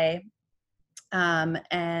right away.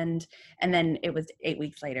 And then it was 8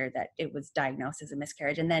 weeks later that it was diagnosed as a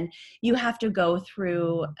miscarriage. And then you have to go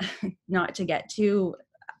through, not to get too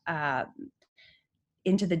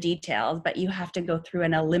into the details, but you have to go through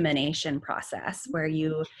an elimination process where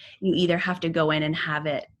you either have to go in and have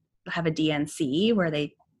a DNC where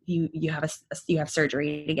you have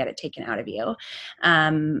surgery to get it taken out of you,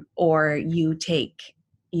 or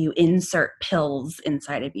you insert pills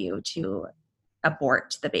inside of you to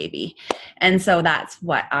abort the baby. And so that's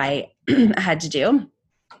what I had to do.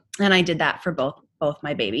 And I did that for both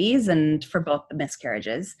my babies and for both the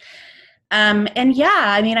miscarriages. And yeah,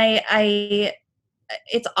 I mean,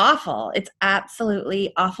 it's awful. It's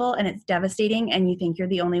absolutely awful, and it's devastating. And you think you're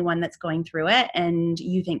the only one that's going through it, and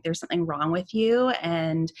you think there's something wrong with you.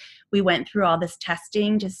 And we went through all this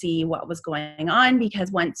testing to see what was going on, because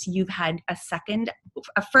once you've had a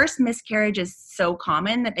first miscarriage is so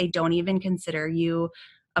common that they don't even consider you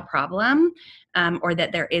a problem, or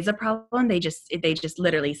that there is a problem. They just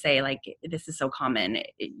literally say, like, this is so common,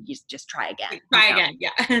 you just try again. Again.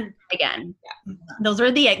 Yeah. Again. Yeah. Those are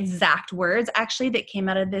the exact words actually that came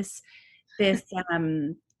out of this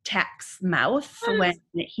tech's mouth when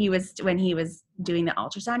he was doing the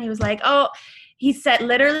ultrasound. He was like,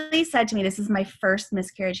 literally said to me, this is my first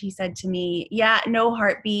miscarriage. He said to me, yeah, no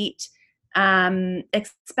heartbeat,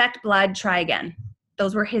 expect blood, try again.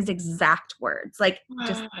 Those were his exact words. Like,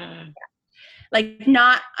 just, like,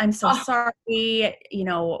 not, I'm so sorry, you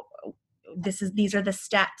know, these are the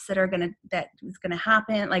steps that is going to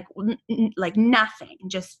happen. Like nothing,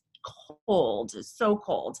 just cold, so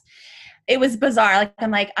cold. It was bizarre. Like, I'm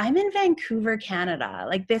like, I'm in Vancouver, Canada.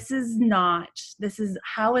 Like,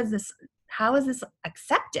 how is this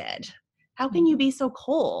accepted? How can you be so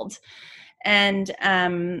cold? And,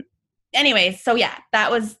 anyways, so yeah, that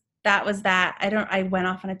was that. I went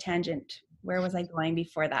off on a tangent. Where was I going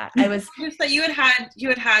before that? I was just that you had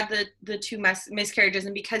had the two miscarriages,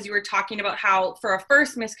 and because you were talking about how for a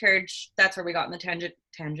first miscarriage, that's where we got in the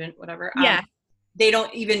tangent, whatever. Yeah. They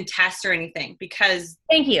don't even test or anything, because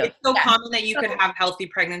thank you. It's so common that you could have healthy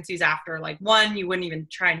pregnancies after like one. You wouldn't even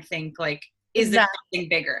try and think like, is there something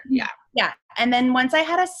bigger? Yeah. Yeah. And then once I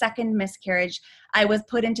had a second miscarriage, I was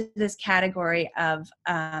put into this category of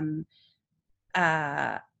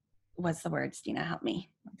what's the word, Stina? Help me.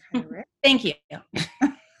 Thank you.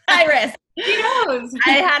 High risk. He knows.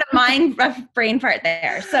 I had a brain part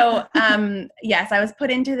there. So, yes, I was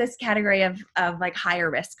put into this category of like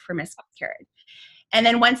higher risk for miscarriage. And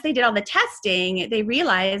then once they did all the testing, they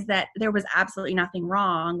realized that there was absolutely nothing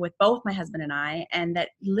wrong with both my husband and I, and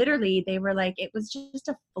that literally they were like, it was just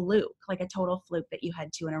a fluke, like a total fluke that you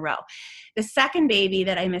had two in a row. The second baby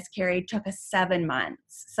that I miscarried took us 7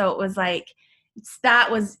 months. So it was like, that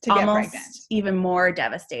was almost even more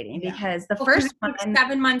devastating, because the first one,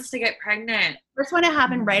 7 months to get pregnant. First one, it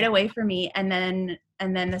happened right away for me. And then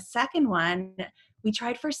the second one, we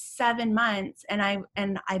tried for 7 months, and I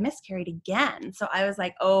miscarried again. So I was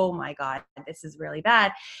like, oh my God, this is really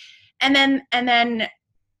bad. And then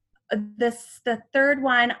the third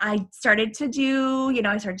one, I started to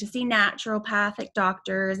see naturopathic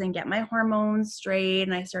doctors and get my hormones straight.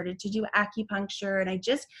 And I started to do acupuncture, and I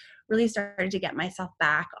just really started to get myself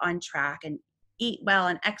back on track and eat well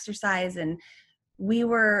and exercise. And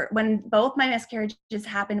when both my miscarriages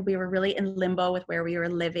happened, we were really in limbo with where we were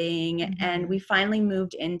living. Mm-hmm. And we finally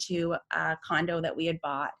moved into a condo that we had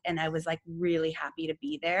bought. And I was like really happy to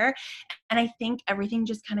be there. And I think everything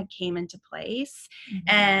just kind of came into place.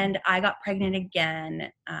 Mm-hmm. And I got pregnant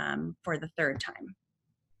again for the third time.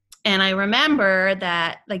 And I remember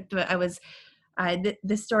that, like,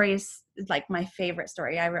 this story is like my favorite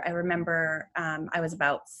story. I remember I was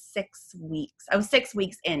about 6 weeks. I was 6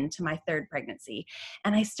 weeks into my third pregnancy,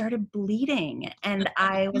 and I started bleeding, and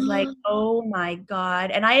I was like, oh my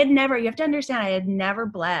God. And you have to understand, I had never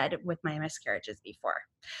bled with my miscarriages before.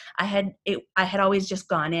 I had always just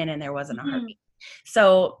gone in and there wasn't a heartbeat.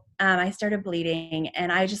 So I started bleeding,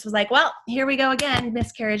 and I just was like, well, here we go again.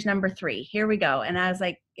 Miscarriage number 3. Here we go. And I was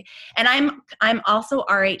like, and I'm also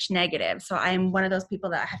Rh negative. So I'm one of those people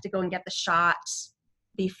that I have to go and get the shot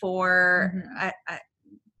before. Mm-hmm.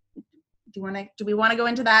 Do we want to go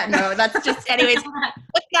into that? No, that's just, anyways, look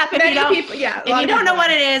up if you don't know what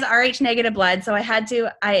it is, Rh negative blood. So I had to,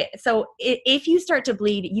 so if you start to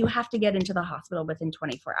bleed, you have to get into the hospital within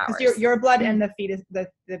 24 hours. Your blood and the fetus, the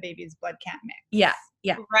baby's blood can't mix. Yeah.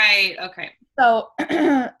 Yeah. Right. Okay. So,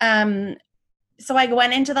 so I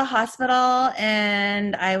went into the hospital,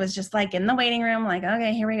 and I was just like in the waiting room, like,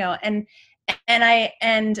 okay, here we go. And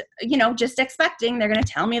just expecting they're going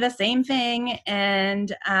to tell me the same thing.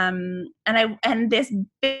 And this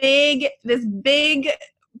big,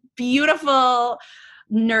 beautiful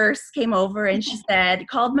nurse came over and she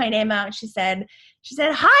called my name out, and she said,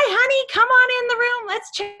 "Hi, honey, come on in the room.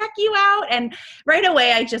 Let's check you out." And right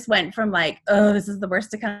away, I just went from like, "Oh, this is the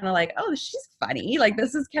worst," to kind of like, "Oh, she's funny. Like,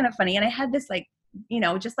 this is kind of funny." And I had this like,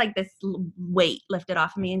 just like this weight lifted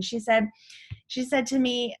off of me. And she said to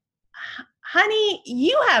me, "Honey,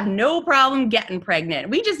 you have no problem getting pregnant.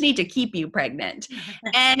 We just need to keep you pregnant."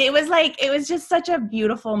 And it was just such a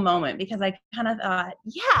beautiful moment, because I kind of thought,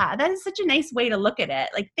 yeah, that is such a nice way to look at it.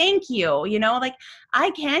 Like, thank you, like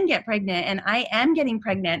I can get pregnant, and I am getting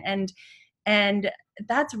pregnant, and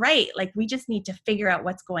that's right. Like, we just need to figure out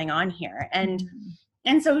what's going on here. And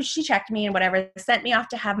so she checked me and whatever, sent me off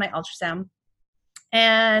to have my ultrasound.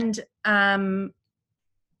 And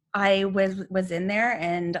I was in there,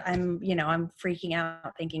 and I'm freaking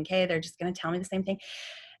out thinking, okay, they're just going to tell me the same thing.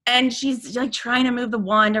 And she's like trying to move the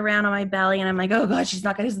wand around on my belly. And I'm like, oh God, she's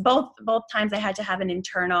not going to. Both times I had to have an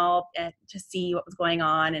internal to see what was going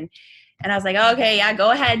on. And I was like, okay, yeah,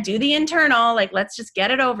 go ahead, do the internal. Like, let's just get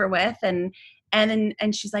it over with. And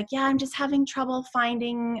she's like, yeah, I'm just having trouble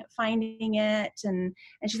finding it. And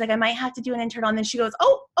she's like, I might have to do an internal. And then she goes,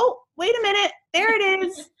 oh, wait a minute, there it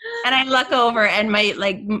is. And I look over, and my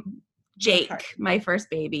Jake, my first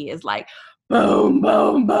baby, is like, boom,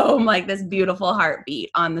 boom, boom, like this beautiful heartbeat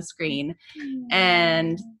on the screen.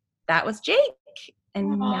 And that was Jake.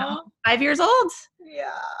 And now 5 years old.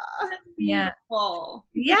 Yeah.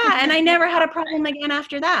 Yeah. And I never had a problem again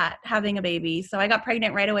after that, having a baby. So I got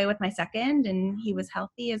pregnant right away with my second, and he was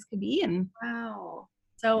healthy as could be. And wow.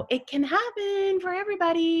 So it can happen for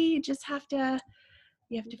everybody. You just have to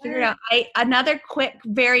figure it out.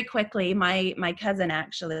 Very quickly, my cousin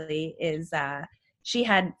actually is, she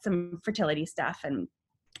had some fertility stuff, and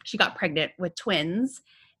she got pregnant with twins,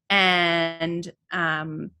 and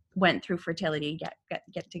went through fertility,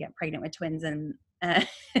 get pregnant with twins, and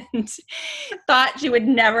thought she would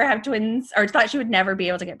never have twins, or thought she would never be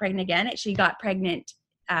able to get pregnant again. She got pregnant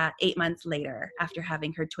 8 months later after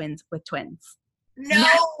having her twins with twins.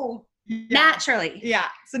 No. Naturally. Yeah.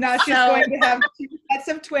 So now she's going to have 2 sets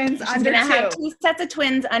of twins under 2. Have 2 sets of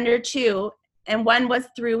twins under 2. And one was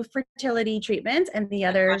through fertility treatments, and the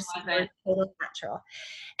others were total natural.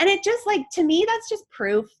 And it just, like, to me, that's just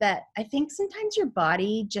proof that I think sometimes your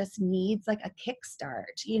body just needs like a kickstart.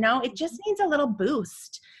 It just needs a little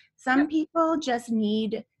boost. Some people just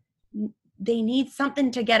need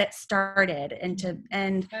something to get it started, and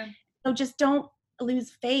so just don't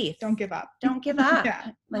lose faith. Don't give up. Don't give up.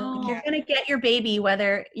 You're going to get your baby, you're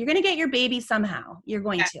going to get your baby somehow. You're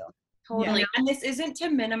going to. Totally. And this isn't to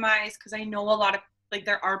minimize, because I know a lot of, like,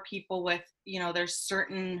 there are people with, there's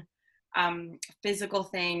certain physical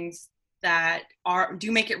things that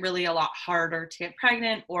do make it really a lot harder to get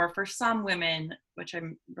pregnant, or for some women, which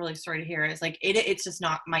I'm really sorry to hear, is like it's just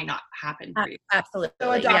might not happen for you. Absolutely.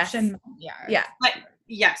 So adoption. Yeah. But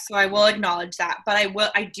yes, so I will acknowledge that. But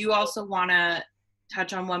I do also want to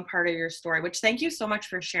touch on one part of your story, which, thank you so much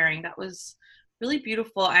for sharing. That was really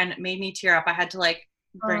beautiful and made me tear up. I had to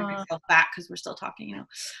bring myself back, because we're still talking,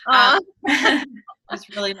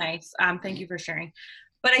 It's really nice. Thank you for sharing.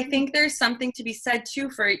 But I think there's something to be said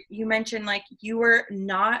too, for, you mentioned, like, you were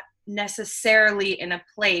not necessarily in a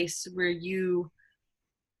place where you,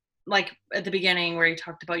 like, at the beginning where you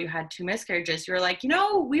talked about you had 2 miscarriages, you were like,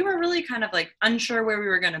 we were really kind of like unsure where we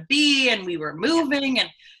were going to be, and we were moving, and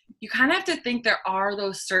you kind of have to think there are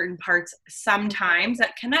those certain parts sometimes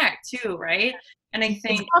that connect too, right? And I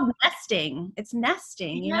think it's called nesting. It's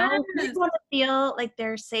nesting, People want to feel like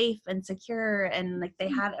they're safe and secure, and like they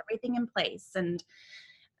have everything in place.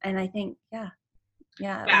 And I think, it was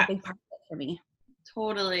a big part of it for me.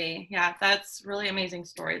 Totally. Yeah, that's really amazing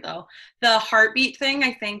story though. The heartbeat thing,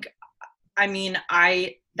 I think,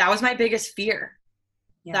 that was my biggest fear.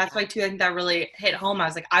 Yeah. That's why too, I think that really hit home.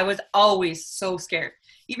 I was always so scared.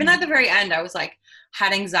 Even at the very end, I was like,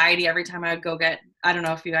 had anxiety every time I would go get, I don't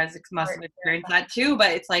know if you guys must have experienced that too,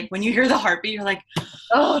 but it's like when you hear the heartbeat, you're like,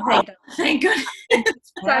 oh, thank goodness.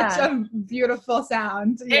 Such a beautiful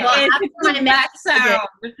sound.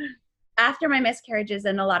 After my miscarriages,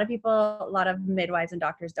 and a lot of midwives and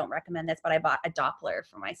doctors don't recommend this, but I bought a Doppler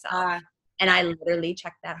for myself. And I literally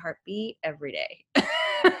check that heartbeat every day.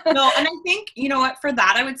 No, and I think, for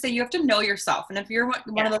that, I would say you have to know yourself. And if you're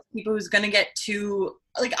one of those people who's going to get too,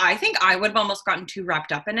 like, I think I would have almost gotten too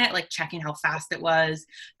wrapped up in it, like checking how fast it was.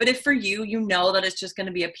 But if for you, that it's just going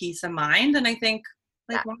to be a peace of mind, and I think,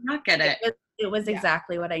 like, why not get it? It was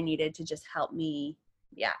exactly what I needed to just help me.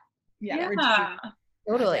 Yeah.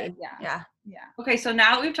 Totally. Yeah. Okay, so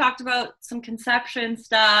now we've talked about some conception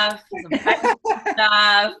stuff, some pregnancy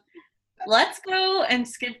stuff. let's go and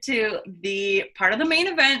skip to the part of the main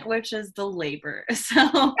event, which is the labor.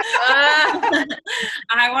 So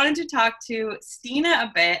I wanted to talk to Stina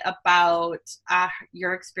a bit about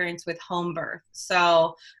your experience with home birth.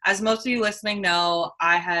 So as most of you listening know,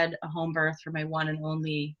 I had a home birth for my one and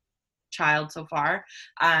only child so far.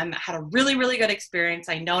 Had a really, really good experience.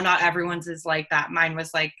 I know not everyone's is like that. Mine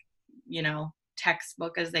was like,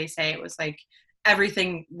 textbook, as they say. It was like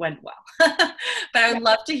everything went well. But I would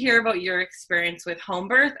love to hear about your experience with home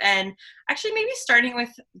birth, and actually maybe starting with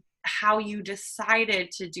how you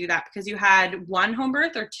decided to do that, because you had one home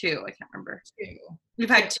birth or two? I can't remember. Two. You've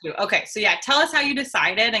had two. Okay. So yeah, tell us how you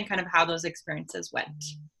decided and kind of how those experiences went.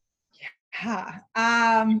 Yeah.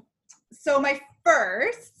 So my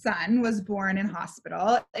first son was born in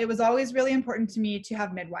hospital. It was always really important to me to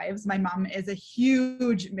have midwives. My mom is a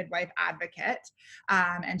huge midwife advocate.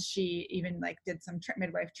 And she even did some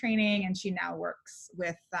midwife training, and she now works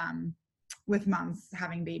with moms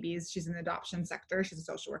having babies. She's in the adoption sector. She's a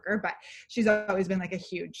social worker, but she's always been a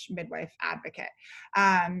huge midwife advocate.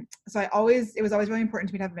 So it was always really important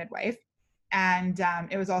to me to have a midwife. And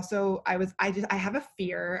it was also, I have a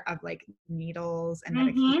fear of needles and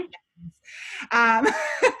medications,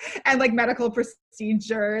 and medical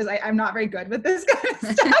procedures. I'm not very good with this kind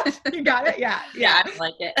of stuff. You got it? Yeah. Yeah, I don't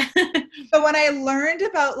like it. But when I learned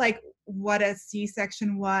about what a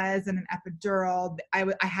C-section was and an epidural, I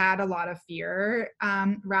had a lot of fear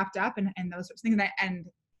wrapped up in those sorts of things. And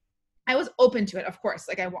I was open to it, of course.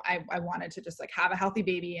 I wanted to just have a healthy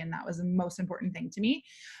baby, and that was the most important thing to me.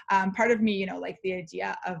 Part of me, the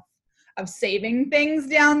idea of saving things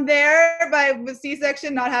down there by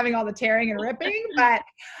C-section, not having all the tearing and ripping, but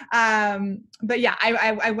yeah,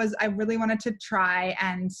 I really wanted to try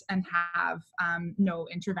and have no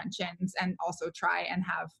interventions, and also try and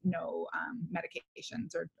have no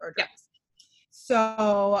medications or drugs. Yeah.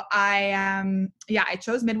 So I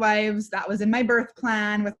chose midwives. That was in my birth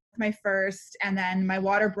plan with my first, and then my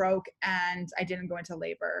water broke and I didn't go into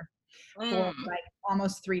labor for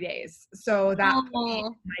almost 3 days. So that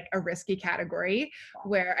was a risky category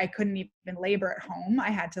where I couldn't even labor at home. I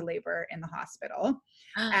had to labor in the hospital.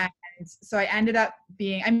 And so I ended up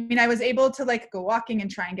I was able to go walking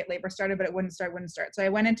and try and get labor started, but it wouldn't start. So I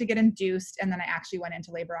went in to get induced, and then I actually went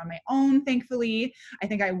into labor on my own. Thankfully, I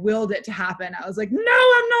think I willed it to happen. I was like, no,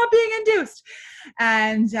 I'm not being induced.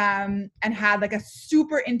 And had a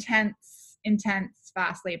super intense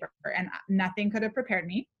fast labor, and nothing could have prepared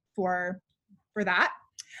me for that.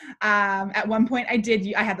 At one point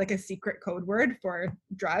I had a secret code word for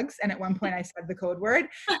drugs, and at one point I said the code word,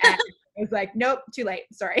 and I was like, nope, too late,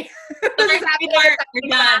 sorry. You're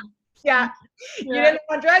done. Yeah. You didn't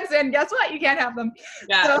want drugs, and guess what, you can't have them.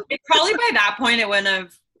 Yeah. So, probably by that point it wouldn't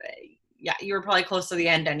have, you were probably close to the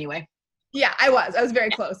end anyway. Yeah, I was very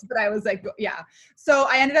close, but I was yeah. So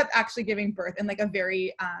I ended up actually giving birth in a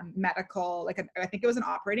very medical, I think it was an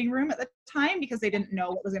operating room at the time, because they didn't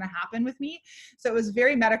know what was going to happen with me. So it was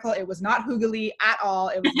very medical. It was not hoogly at all.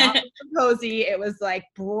 It was not cozy. It was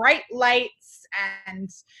bright lights, and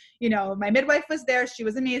my midwife was there. She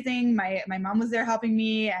was amazing. My mom was there helping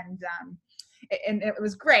me, and it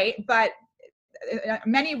was great. But in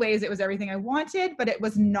many ways it was everything I wanted, but it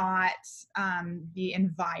was not the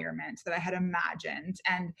environment that I had imagined,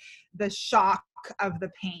 and the shock of the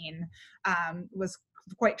pain was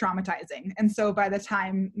quite traumatizing. And so by the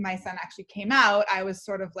time my son actually came out, I was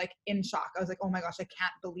sort of in shock. I was like, oh my gosh, I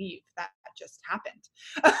can't believe that just happened.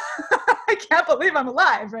 I can't believe I'm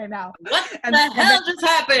alive right now. What the hell just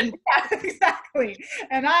happened? Yeah, exactly.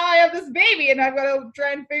 And now I have this baby, and I've got to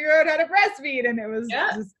try and figure out how to breastfeed, and it was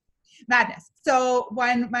just madness. So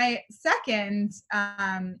when my second,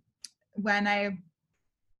 when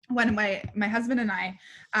my husband and I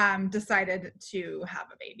decided to have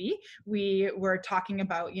a baby, we were talking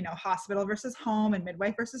about, hospital versus home and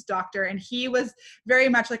midwife versus doctor. And he was very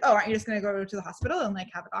much oh, aren't you just going to go to the hospital and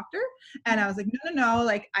have a doctor? And I was like, no.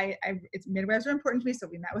 It's midwives are important to me. So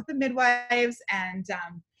we met with the midwives, and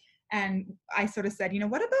I sort of said,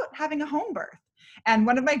 what about having a home birth? And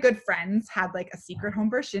one of my good friends had a secret home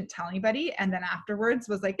birth. She didn't tell anybody. And then afterwards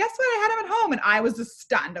was guess what? I had him at home. And I was just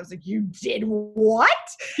stunned. I was like, you did what?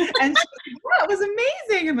 And she was yeah, it was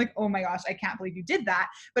amazing. I'm like, oh my gosh, I can't believe you did that.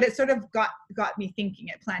 But it sort of got me thinking.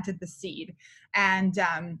 It planted the seed. And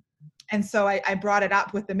so I brought it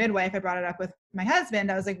up with the midwife. I brought it up with my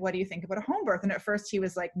husband. I was like, what do you think about a home birth? And at first he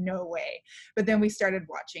was like, no way. But then we started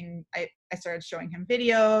watching, I I started showing him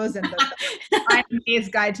videos and the Science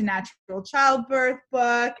Guide to Natural Childbirth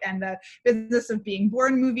book and the Business of Being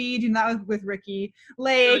Born movie. And that was with Ricky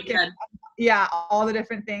Lake. Really and, yeah, all the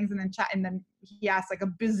different things. And then he asked like a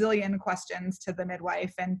bazillion questions to the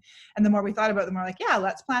midwife. And the more we thought about it, the more like, yeah,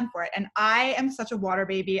 let's plan for it. And I am such a water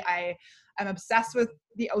baby. I'm obsessed with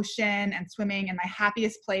the ocean and swimming, and my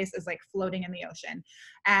happiest place is like floating in the ocean.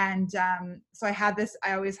 And so I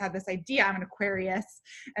always had this idea. I'm an Aquarius,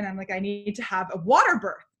 and I'm like, I need to have a water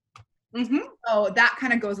birth. Mm-hmm. So that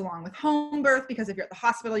kind of goes along with home birth, because if you're at the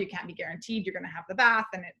hospital, you can't be guaranteed you're going to have the bath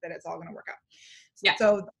and that it's all going to work out. Yeah.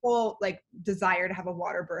 So the whole like desire to have a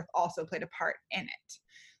water birth also played a part in it.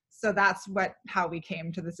 So that's how we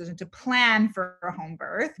came to the decision to plan for a home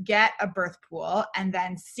birth, get a birth pool, and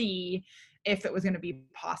then see if it was going to be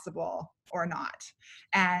possible or not.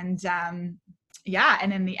 And yeah,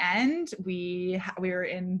 and in the end, we were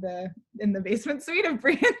in the basement suite of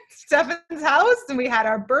Brie and Stefan's house, and we had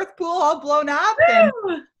our birth pool all blown up.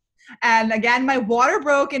 And again, my water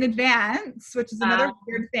broke in advance, which is another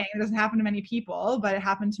weird thing. It doesn't happen to many people, but it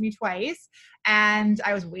happened to me twice. And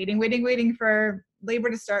I was waiting for labor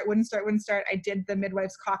to start. Wouldn't start. I did the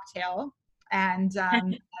midwife's cocktail and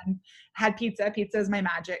had pizza. Pizza is my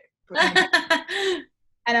magic.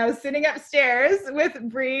 And I was sitting upstairs with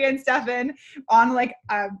Brie and Stefan on like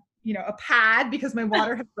a pad because my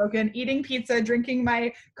water had broken, eating pizza, drinking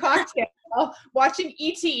my cocktail, watching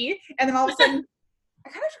ET, and then all of a sudden I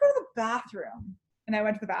kind of have to go to the bathroom. And I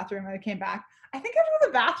went to the bathroom and I came back. I think I have to go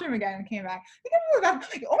to the bathroom again and came back. I think I have to go to the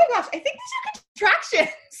bathroom. Like, oh my gosh, I think these are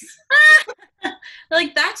contractions.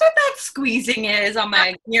 Like, that's what that squeezing is on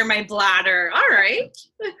near my bladder. All right.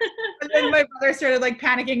 And then my brother started like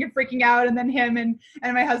panicking and freaking out. And then him and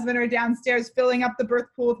my husband are downstairs filling up the birth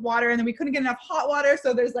pool with water. And then we couldn't get enough hot water.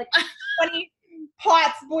 So there's like 20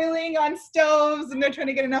 pots boiling on stoves, and they're trying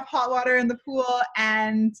to get enough hot water in the pool.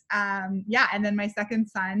 And and then my second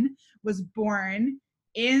son was born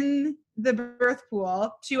in the birth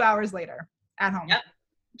pool 2 hours later at home. Yep.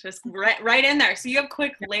 Just right in there. So you have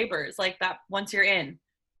quick labors like that once you're in.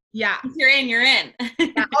 Yeah. Once you're in, you're in.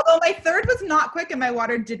 Yeah. Although my third was not quick and my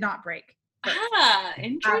water did not break.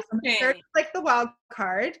 Interesting. My third was like the wild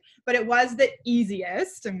card, but it was the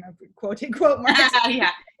easiest. I'm going to quote marks. Yeah.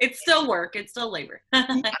 It's still work. It's still labor.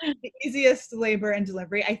 The easiest labor and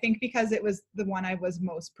delivery, I think, because it was the one I was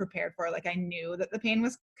most prepared for. Like, I knew that the pain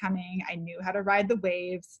was coming. I knew how to ride the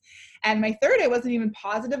waves. And my third, I wasn't even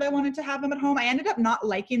positive I wanted to have him at home. I ended up not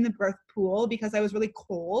liking the birth pool because I was really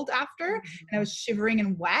cold after, and I was shivering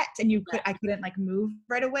and wet, and I couldn't like move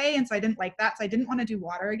right away. And so I didn't like that. So I didn't want to do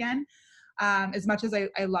water again. As much as I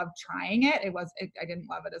loved trying it, I didn't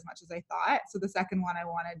love it as much as I thought. So the second one, I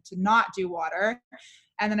wanted to not do water.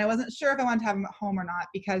 And then I wasn't sure if I wanted to have him at home or not,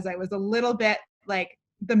 because I was a little bit like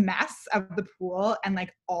the mess of the pool and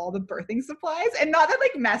like all the birthing supplies. And not that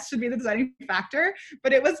like mess should be the deciding factor,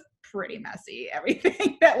 but it was pretty messy,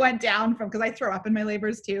 everything that went down from, because I throw up in my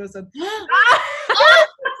labors too. So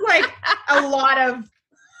like a lot of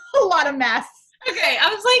mess. Okay, I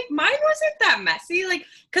was like, mine wasn't that messy, like,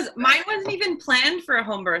 because mine wasn't even planned for a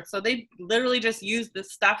home birth, so they literally just used the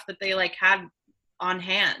stuff that they like had on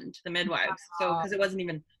hand, the midwives. So because it wasn't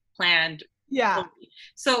even planned. Yeah.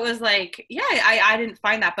 So it was like, yeah, I didn't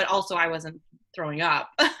find that, but also I wasn't throwing up.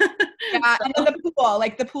 Yeah, and then the pool,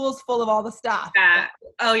 like the pool's full of all the stuff.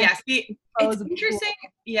 Oh yeah, see, it's interesting.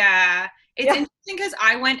 Yeah, it's interesting because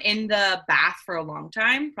I went in the bath for a long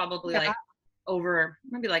time, probably like over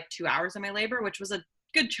maybe like 2 hours of my labor, which was a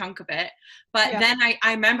good chunk of it. But then I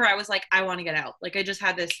remember I was like, I want to get out. Like I just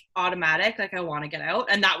had this automatic, like I want to get out.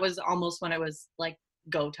 And that was almost when it was like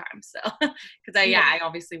go time. So, because I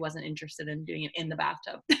obviously wasn't interested in doing it in the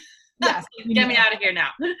bathtub. Yes. Get me out of here now.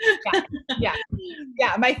 Yeah.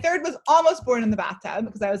 My third was almost born in the bathtub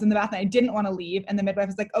because I was in the bath and I didn't want to leave. And the midwife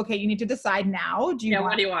was like, okay, you need to decide now. What do you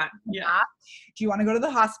want? Yeah. Do you want to go to the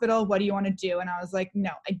hospital? What do you want to do? And I was like, no,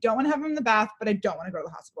 I don't want to have him in the bath, but I don't want to go to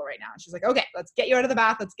the hospital right now. And she's like, okay, let's get you out of the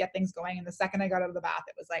bath. Let's get things going. And the second I got out of the bath,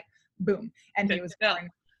 it was like, boom. And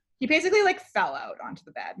he basically like fell out onto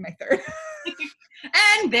the bed, my third.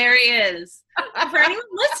 And there he is. For anyone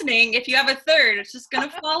listening, if you have a third, it's just going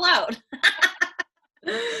to fall out.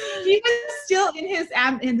 He was still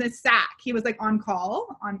in the sac. He was like on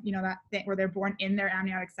call on, that thing where they're born in their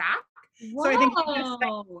amniotic sac. Whoa. So I think he just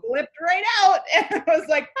like flipped right out and I was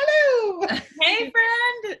like, hello. Hey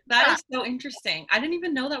friend. That is so interesting. I didn't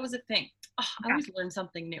even know that was a thing. Oh, I always learn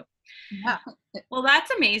something new. Yeah. Well,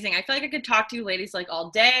 that's amazing. I feel like I could talk to you ladies like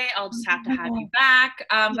all day. I'll just have to have you back.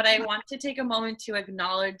 But I want to take a moment to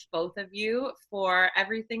acknowledge both of you for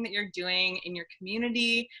everything that you're doing in your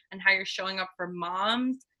community and how you're showing up for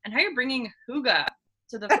moms and how you're bringing hygge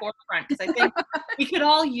to the forefront. Because I think we could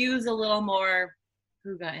all use a little more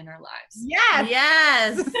hygge in our lives.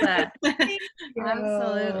 Yes.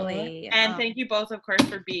 Absolutely. And thank you both, of course,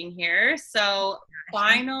 for being here. So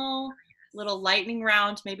final little lightning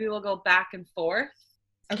round. Maybe we'll go back and forth.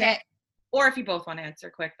 Okay. Or if you both want to answer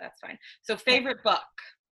quick, that's fine. So favorite book.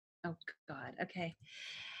 Oh God. Okay.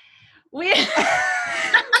 We're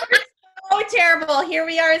so terrible. Here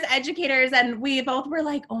we are as educators, and we both were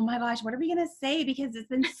like, "Oh my gosh, what are we gonna say?" Because it's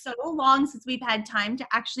been so long since we've had time to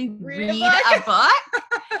actually read a book.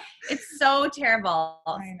 It's so terrible.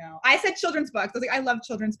 I know. I said children's books. I was like, I love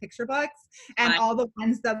children's picture books, and all the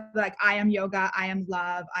ones that like I Am Yoga, I Am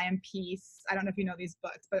Love, I Am Peace. I don't know if you know these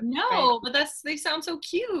books, but but they sound so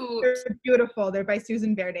cute. They're beautiful. They're by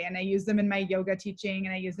Susan Verde, and I use them in my yoga teaching,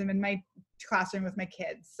 and I use them in my classroom with my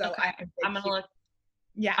kids. So okay. I'm gonna look.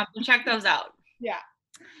 Yeah, I'm gonna check those out. Yeah.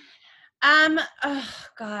 Oh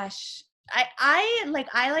gosh, I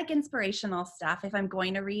like inspirational stuff. If I'm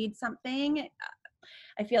going to read something,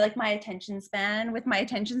 I feel like with my attention span,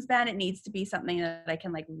 it needs to be something that I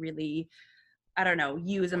can like really, I don't know,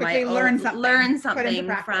 use in my own, learn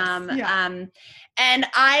something from. Yeah. And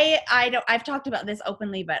I've talked about this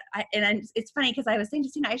openly, but it's funny because I was saying to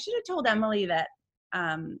Stina, I should have told Emily that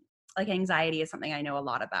like anxiety is something I know a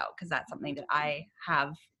lot about, because that's something that I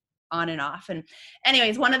have on and off. And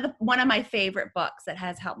anyways, one of my favorite books that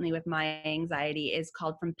has helped me with my anxiety is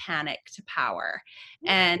called From Panic to Power.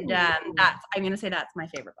 And I'm going to say that's my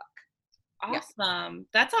favorite book. Awesome. Yeah.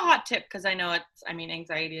 That's a hot tip, because I know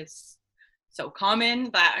anxiety is so common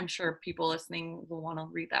that I'm sure people listening will want to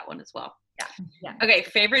read that one as well. Yeah. Okay.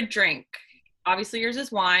 Favorite drink. Obviously yours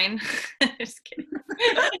is wine. Just kidding.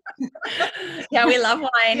 Yeah, we love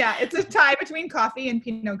wine. Yeah, it's a tie between coffee and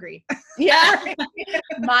Pinot Gris. Yeah.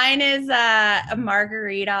 Mine is a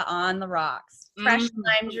margarita on the rocks. Fresh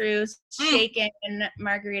lime juice, shaken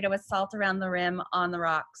margarita with salt around the rim on the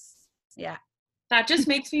rocks. Yeah. That just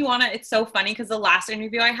makes me want to, it's so funny because the last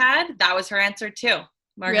interview I had, that was her answer too.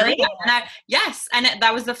 Margarita. Really? And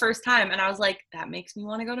that was the first time. And I was like, that makes me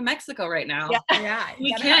want to go to Mexico right now. Yeah.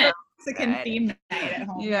 We can. Mexican theme night at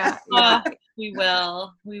home. Yeah. We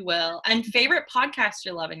will. And favorite podcast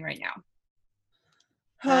you're loving right now?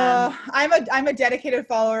 I'm a dedicated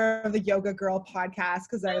follower of the Yoga Girl podcast,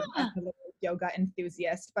 because I'm a little yoga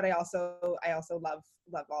enthusiast, but I also love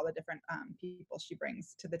all the different people she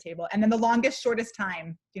brings to the table. And then The Longest Shortest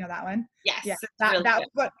Time. Do you know that one? Yes. Yeah. That's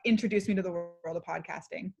what introduced me to the world of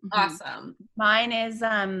podcasting. Awesome. Mine is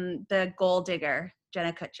The Gold Digger,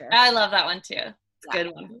 Jenna Kutcher. I love that one too. It's a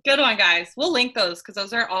good one. Good one, guys. We'll link those because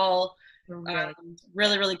those are all really,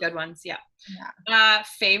 really good ones. Yeah.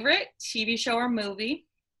 Favorite TV show or movie?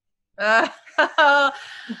 Do I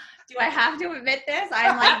have to admit this?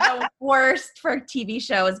 I'm like the worst for TV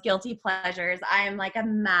shows, guilty pleasures. I am like a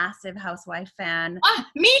massive Housewife fan.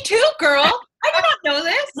 Me too, girl. I did not know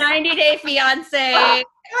this. 90 Day Fiance.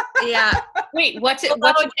 Yeah. Wait, what's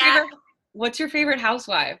your favorite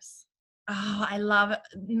Housewives? Oh, I love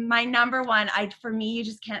my number one. For me, you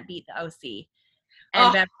just can't beat the OC.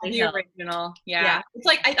 And Beverly Hills. Original. Yeah. It's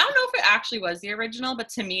like, I don't know if it actually was the original, but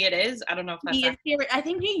to me it is. I don't know if that's I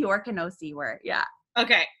think New York and OC were. Yeah.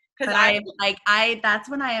 Okay. Because that's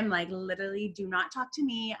when I am like, literally, do not talk to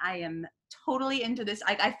me. I am totally into this.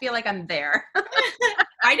 I feel like I'm there.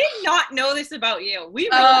 I did not know this about you.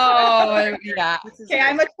 Yeah. Okay,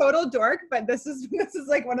 I'm a total dork, but this is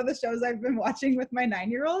like one of the shows I've been watching with my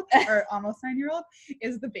 9-year-old, or almost 9-year-old,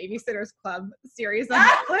 is the Babysitter's Club series on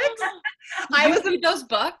Netflix. I was read those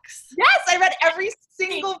books. Yes, I read every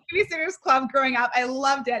single Babysitter's Club growing up. I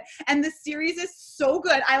loved it, and the series is so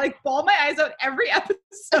good. I like bawl my eyes out every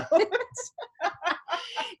episode.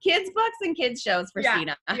 Kids books and kids shows for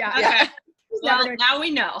Stina. Yeah. Okay. Well, now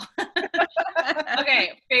we know.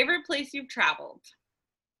 Okay, favorite place you've traveled?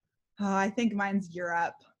 Oh, I think mine's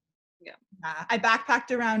Europe. Yeah. I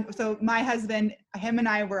backpacked around. So my husband, him and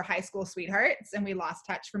I were high school sweethearts, and we lost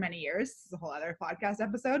touch for many years. This is a whole other podcast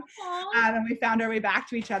episode. And we found our way back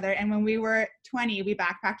to each other. And when we were 20, we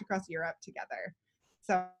backpacked across Europe together.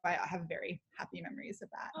 So I have very happy memories of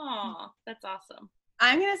that. Oh, that's awesome.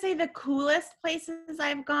 I'm going to say the coolest places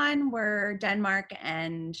I've gone were Denmark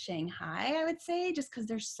and Shanghai, I would say, just because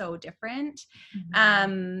they're so different.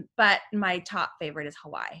 Mm-hmm. But my top favorite is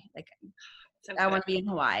Hawaii. Like, so I want to be in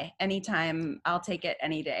Hawaii anytime. I'll take it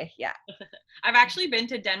any day. Yeah. I've actually been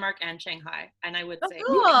to Denmark and Shanghai, and I would say,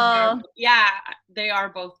 cool. They are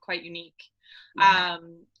both quite unique. Yeah.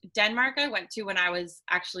 Denmark I went to when I was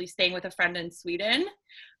actually staying with a friend in Sweden,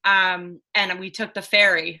 and we took the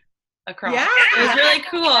ferry across. Yeah. It was really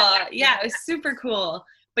cool. Yeah, it was super cool.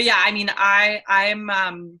 But yeah, I mean,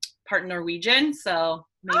 I'm part Norwegian, so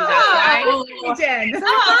maybe that's why. Norwegian.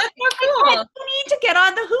 Oh, that's so cool. You need to get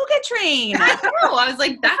on the hygge train. I know. I was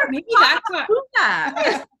like,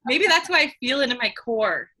 maybe that's why I feel it in my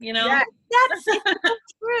core, you know? Yeah. That's so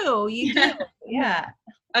true. You do. Yeah.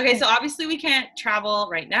 Okay, so obviously we can't travel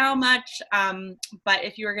right now much, but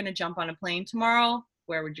if you were going to jump on a plane tomorrow,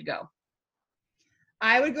 where would you go?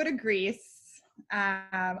 I would go to Greece.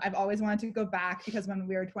 I've always wanted to go back because when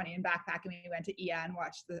we were 20 and backpacking, we went to Ia and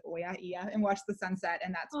watched the sunset,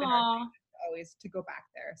 and that's been our dream, always to go back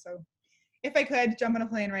there. So if I could jump on a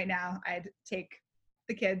plane right now, I'd take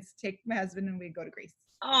the kids, take my husband, and we'd go to Greece.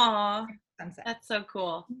 Aw, sunset. That's so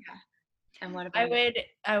cool. Yeah. And what about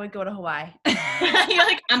I would go to Hawaii. You're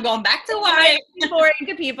like, I'm going back to Hawaii. Boring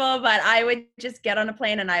to people, but I would just get on a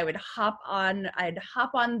plane and I'd hop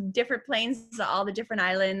on different planes to all the different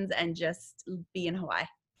islands and just be in Hawaii.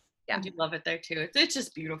 Yeah. I do love it there too. It's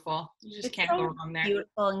just beautiful. You just can't so go wrong there.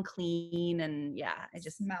 Beautiful and clean, and it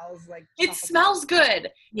just smells like it smells good.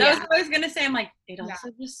 Yeah. That was what I was gonna say. I'm like, it also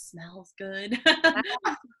just smells good.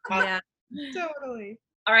 yeah. Totally.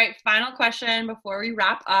 All right, final question before we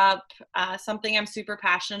wrap up. Something I'm super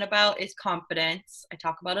passionate about is confidence. I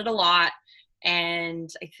talk about it a lot, and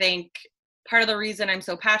I think part of the reason I'm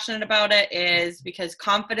so passionate about it is because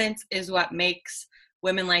confidence is what makes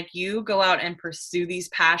women like you go out and pursue these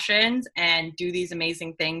passions and do these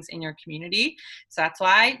amazing things in your community. So that's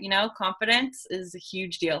why, confidence is a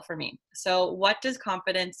huge deal for me. So what does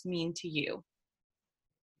confidence mean to you?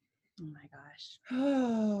 Oh my gosh.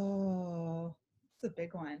 Oh, it's a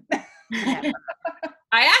big one. Yeah.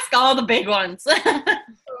 I ask all the big ones.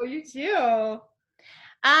 Oh, you too.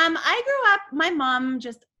 I grew up, my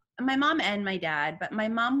mom and my dad, but my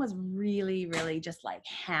mom was really, really just like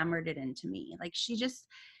hammered it into me. Like she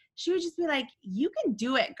would just be like, you can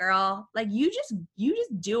do it, girl. Like you just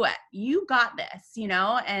do it. You got this,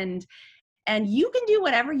 and you can do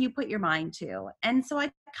whatever you put your mind to. And so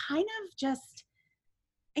I kind of just,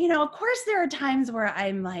 of course there are times where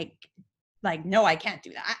I'm like, no, I can't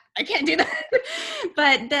do that. I can't do that.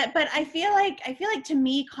 but I feel like to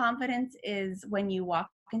me, confidence is when you walk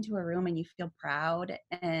into a room and you feel proud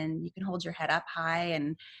and you can hold your head up high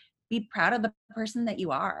and be proud of the person that you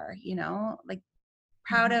are, like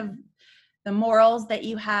proud of the morals that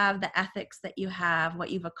you have, the ethics that you have, what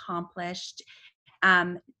you've accomplished.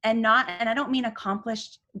 And I don't mean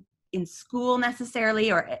accomplished in school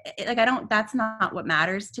necessarily, or that's not what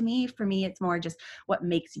matters to me. For me, it's more just what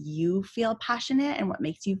makes you feel passionate and what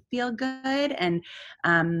makes you feel good. And,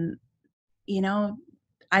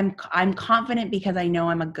 I'm confident because I know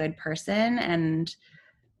I'm a good person and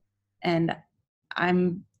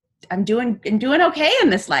I'm doing okay in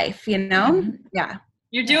this life, Mm-hmm. Yeah.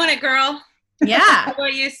 You're doing it, girl. Yeah. How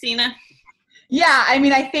about you, Sina? Yeah, I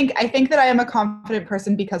mean, I think that I am a confident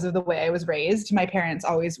person because of the way I was raised. My parents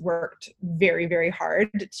always worked very, very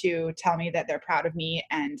hard to tell me that they're proud of me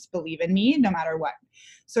and believe in me, no matter what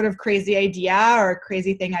sort of crazy idea or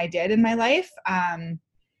crazy thing I did in my life.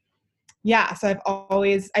 So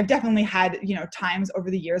I've definitely had, times over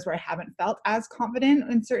the years where I haven't felt as confident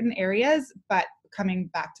in certain areas, but coming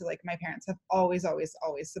back to like my parents have always, always,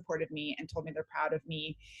 always supported me and told me they're proud of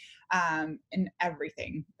me in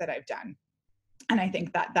everything that I've done. And I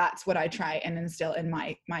think that that's what I try and instill in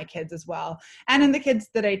my kids as well. And in the kids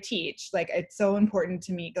that I teach, like it's so important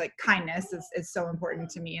to me, like kindness is so important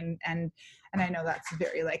to me. And I know that's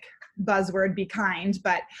very like buzzword, be kind,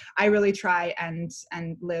 but I really try and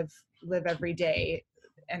live every day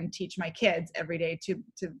and teach my kids every day to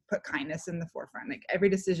put kindness in the forefront. Like every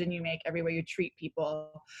decision you make, every way you treat people,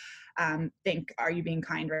 think, are you being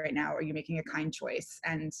kind right now? Are you making a kind choice?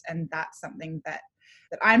 And that's something that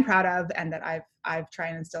I'm proud of and that I've tried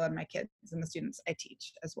and instill in my kids and the students I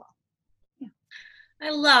teach as well. Yeah. I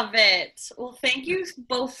love it. Well, thank you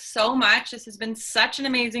both so much. This has been such an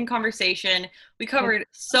amazing conversation. We covered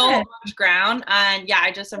so much ground, and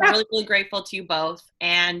I'm really, really grateful to you both.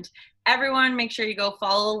 And everyone, make sure you go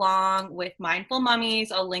follow along with Mindful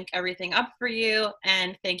Mummies. I'll link everything up for you.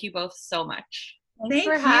 And thank you both so much. Thank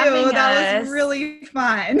for you. having us. That was really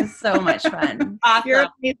fun. So much fun. Awesome. You're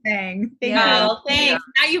amazing. Thank you. Thanks. Yeah.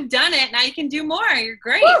 Now you've done it. Now you can do more. You're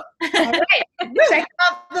great. All right. Check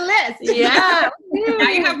off the list. Yeah. Now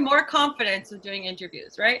you have more confidence with doing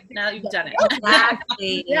interviews, right? Now you've done it.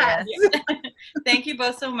 Exactly. Yes. Thank you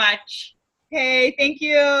both so much. Okay. Thank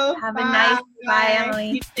you. Have a nice bye,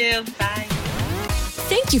 Emily. You too. Bye.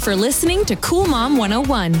 Thank you for listening to Cool Mom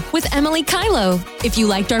 101 with Emily Kylo. If you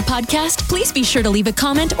liked our podcast, please be sure to leave a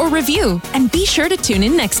comment or review, and be sure to tune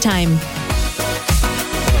in next time.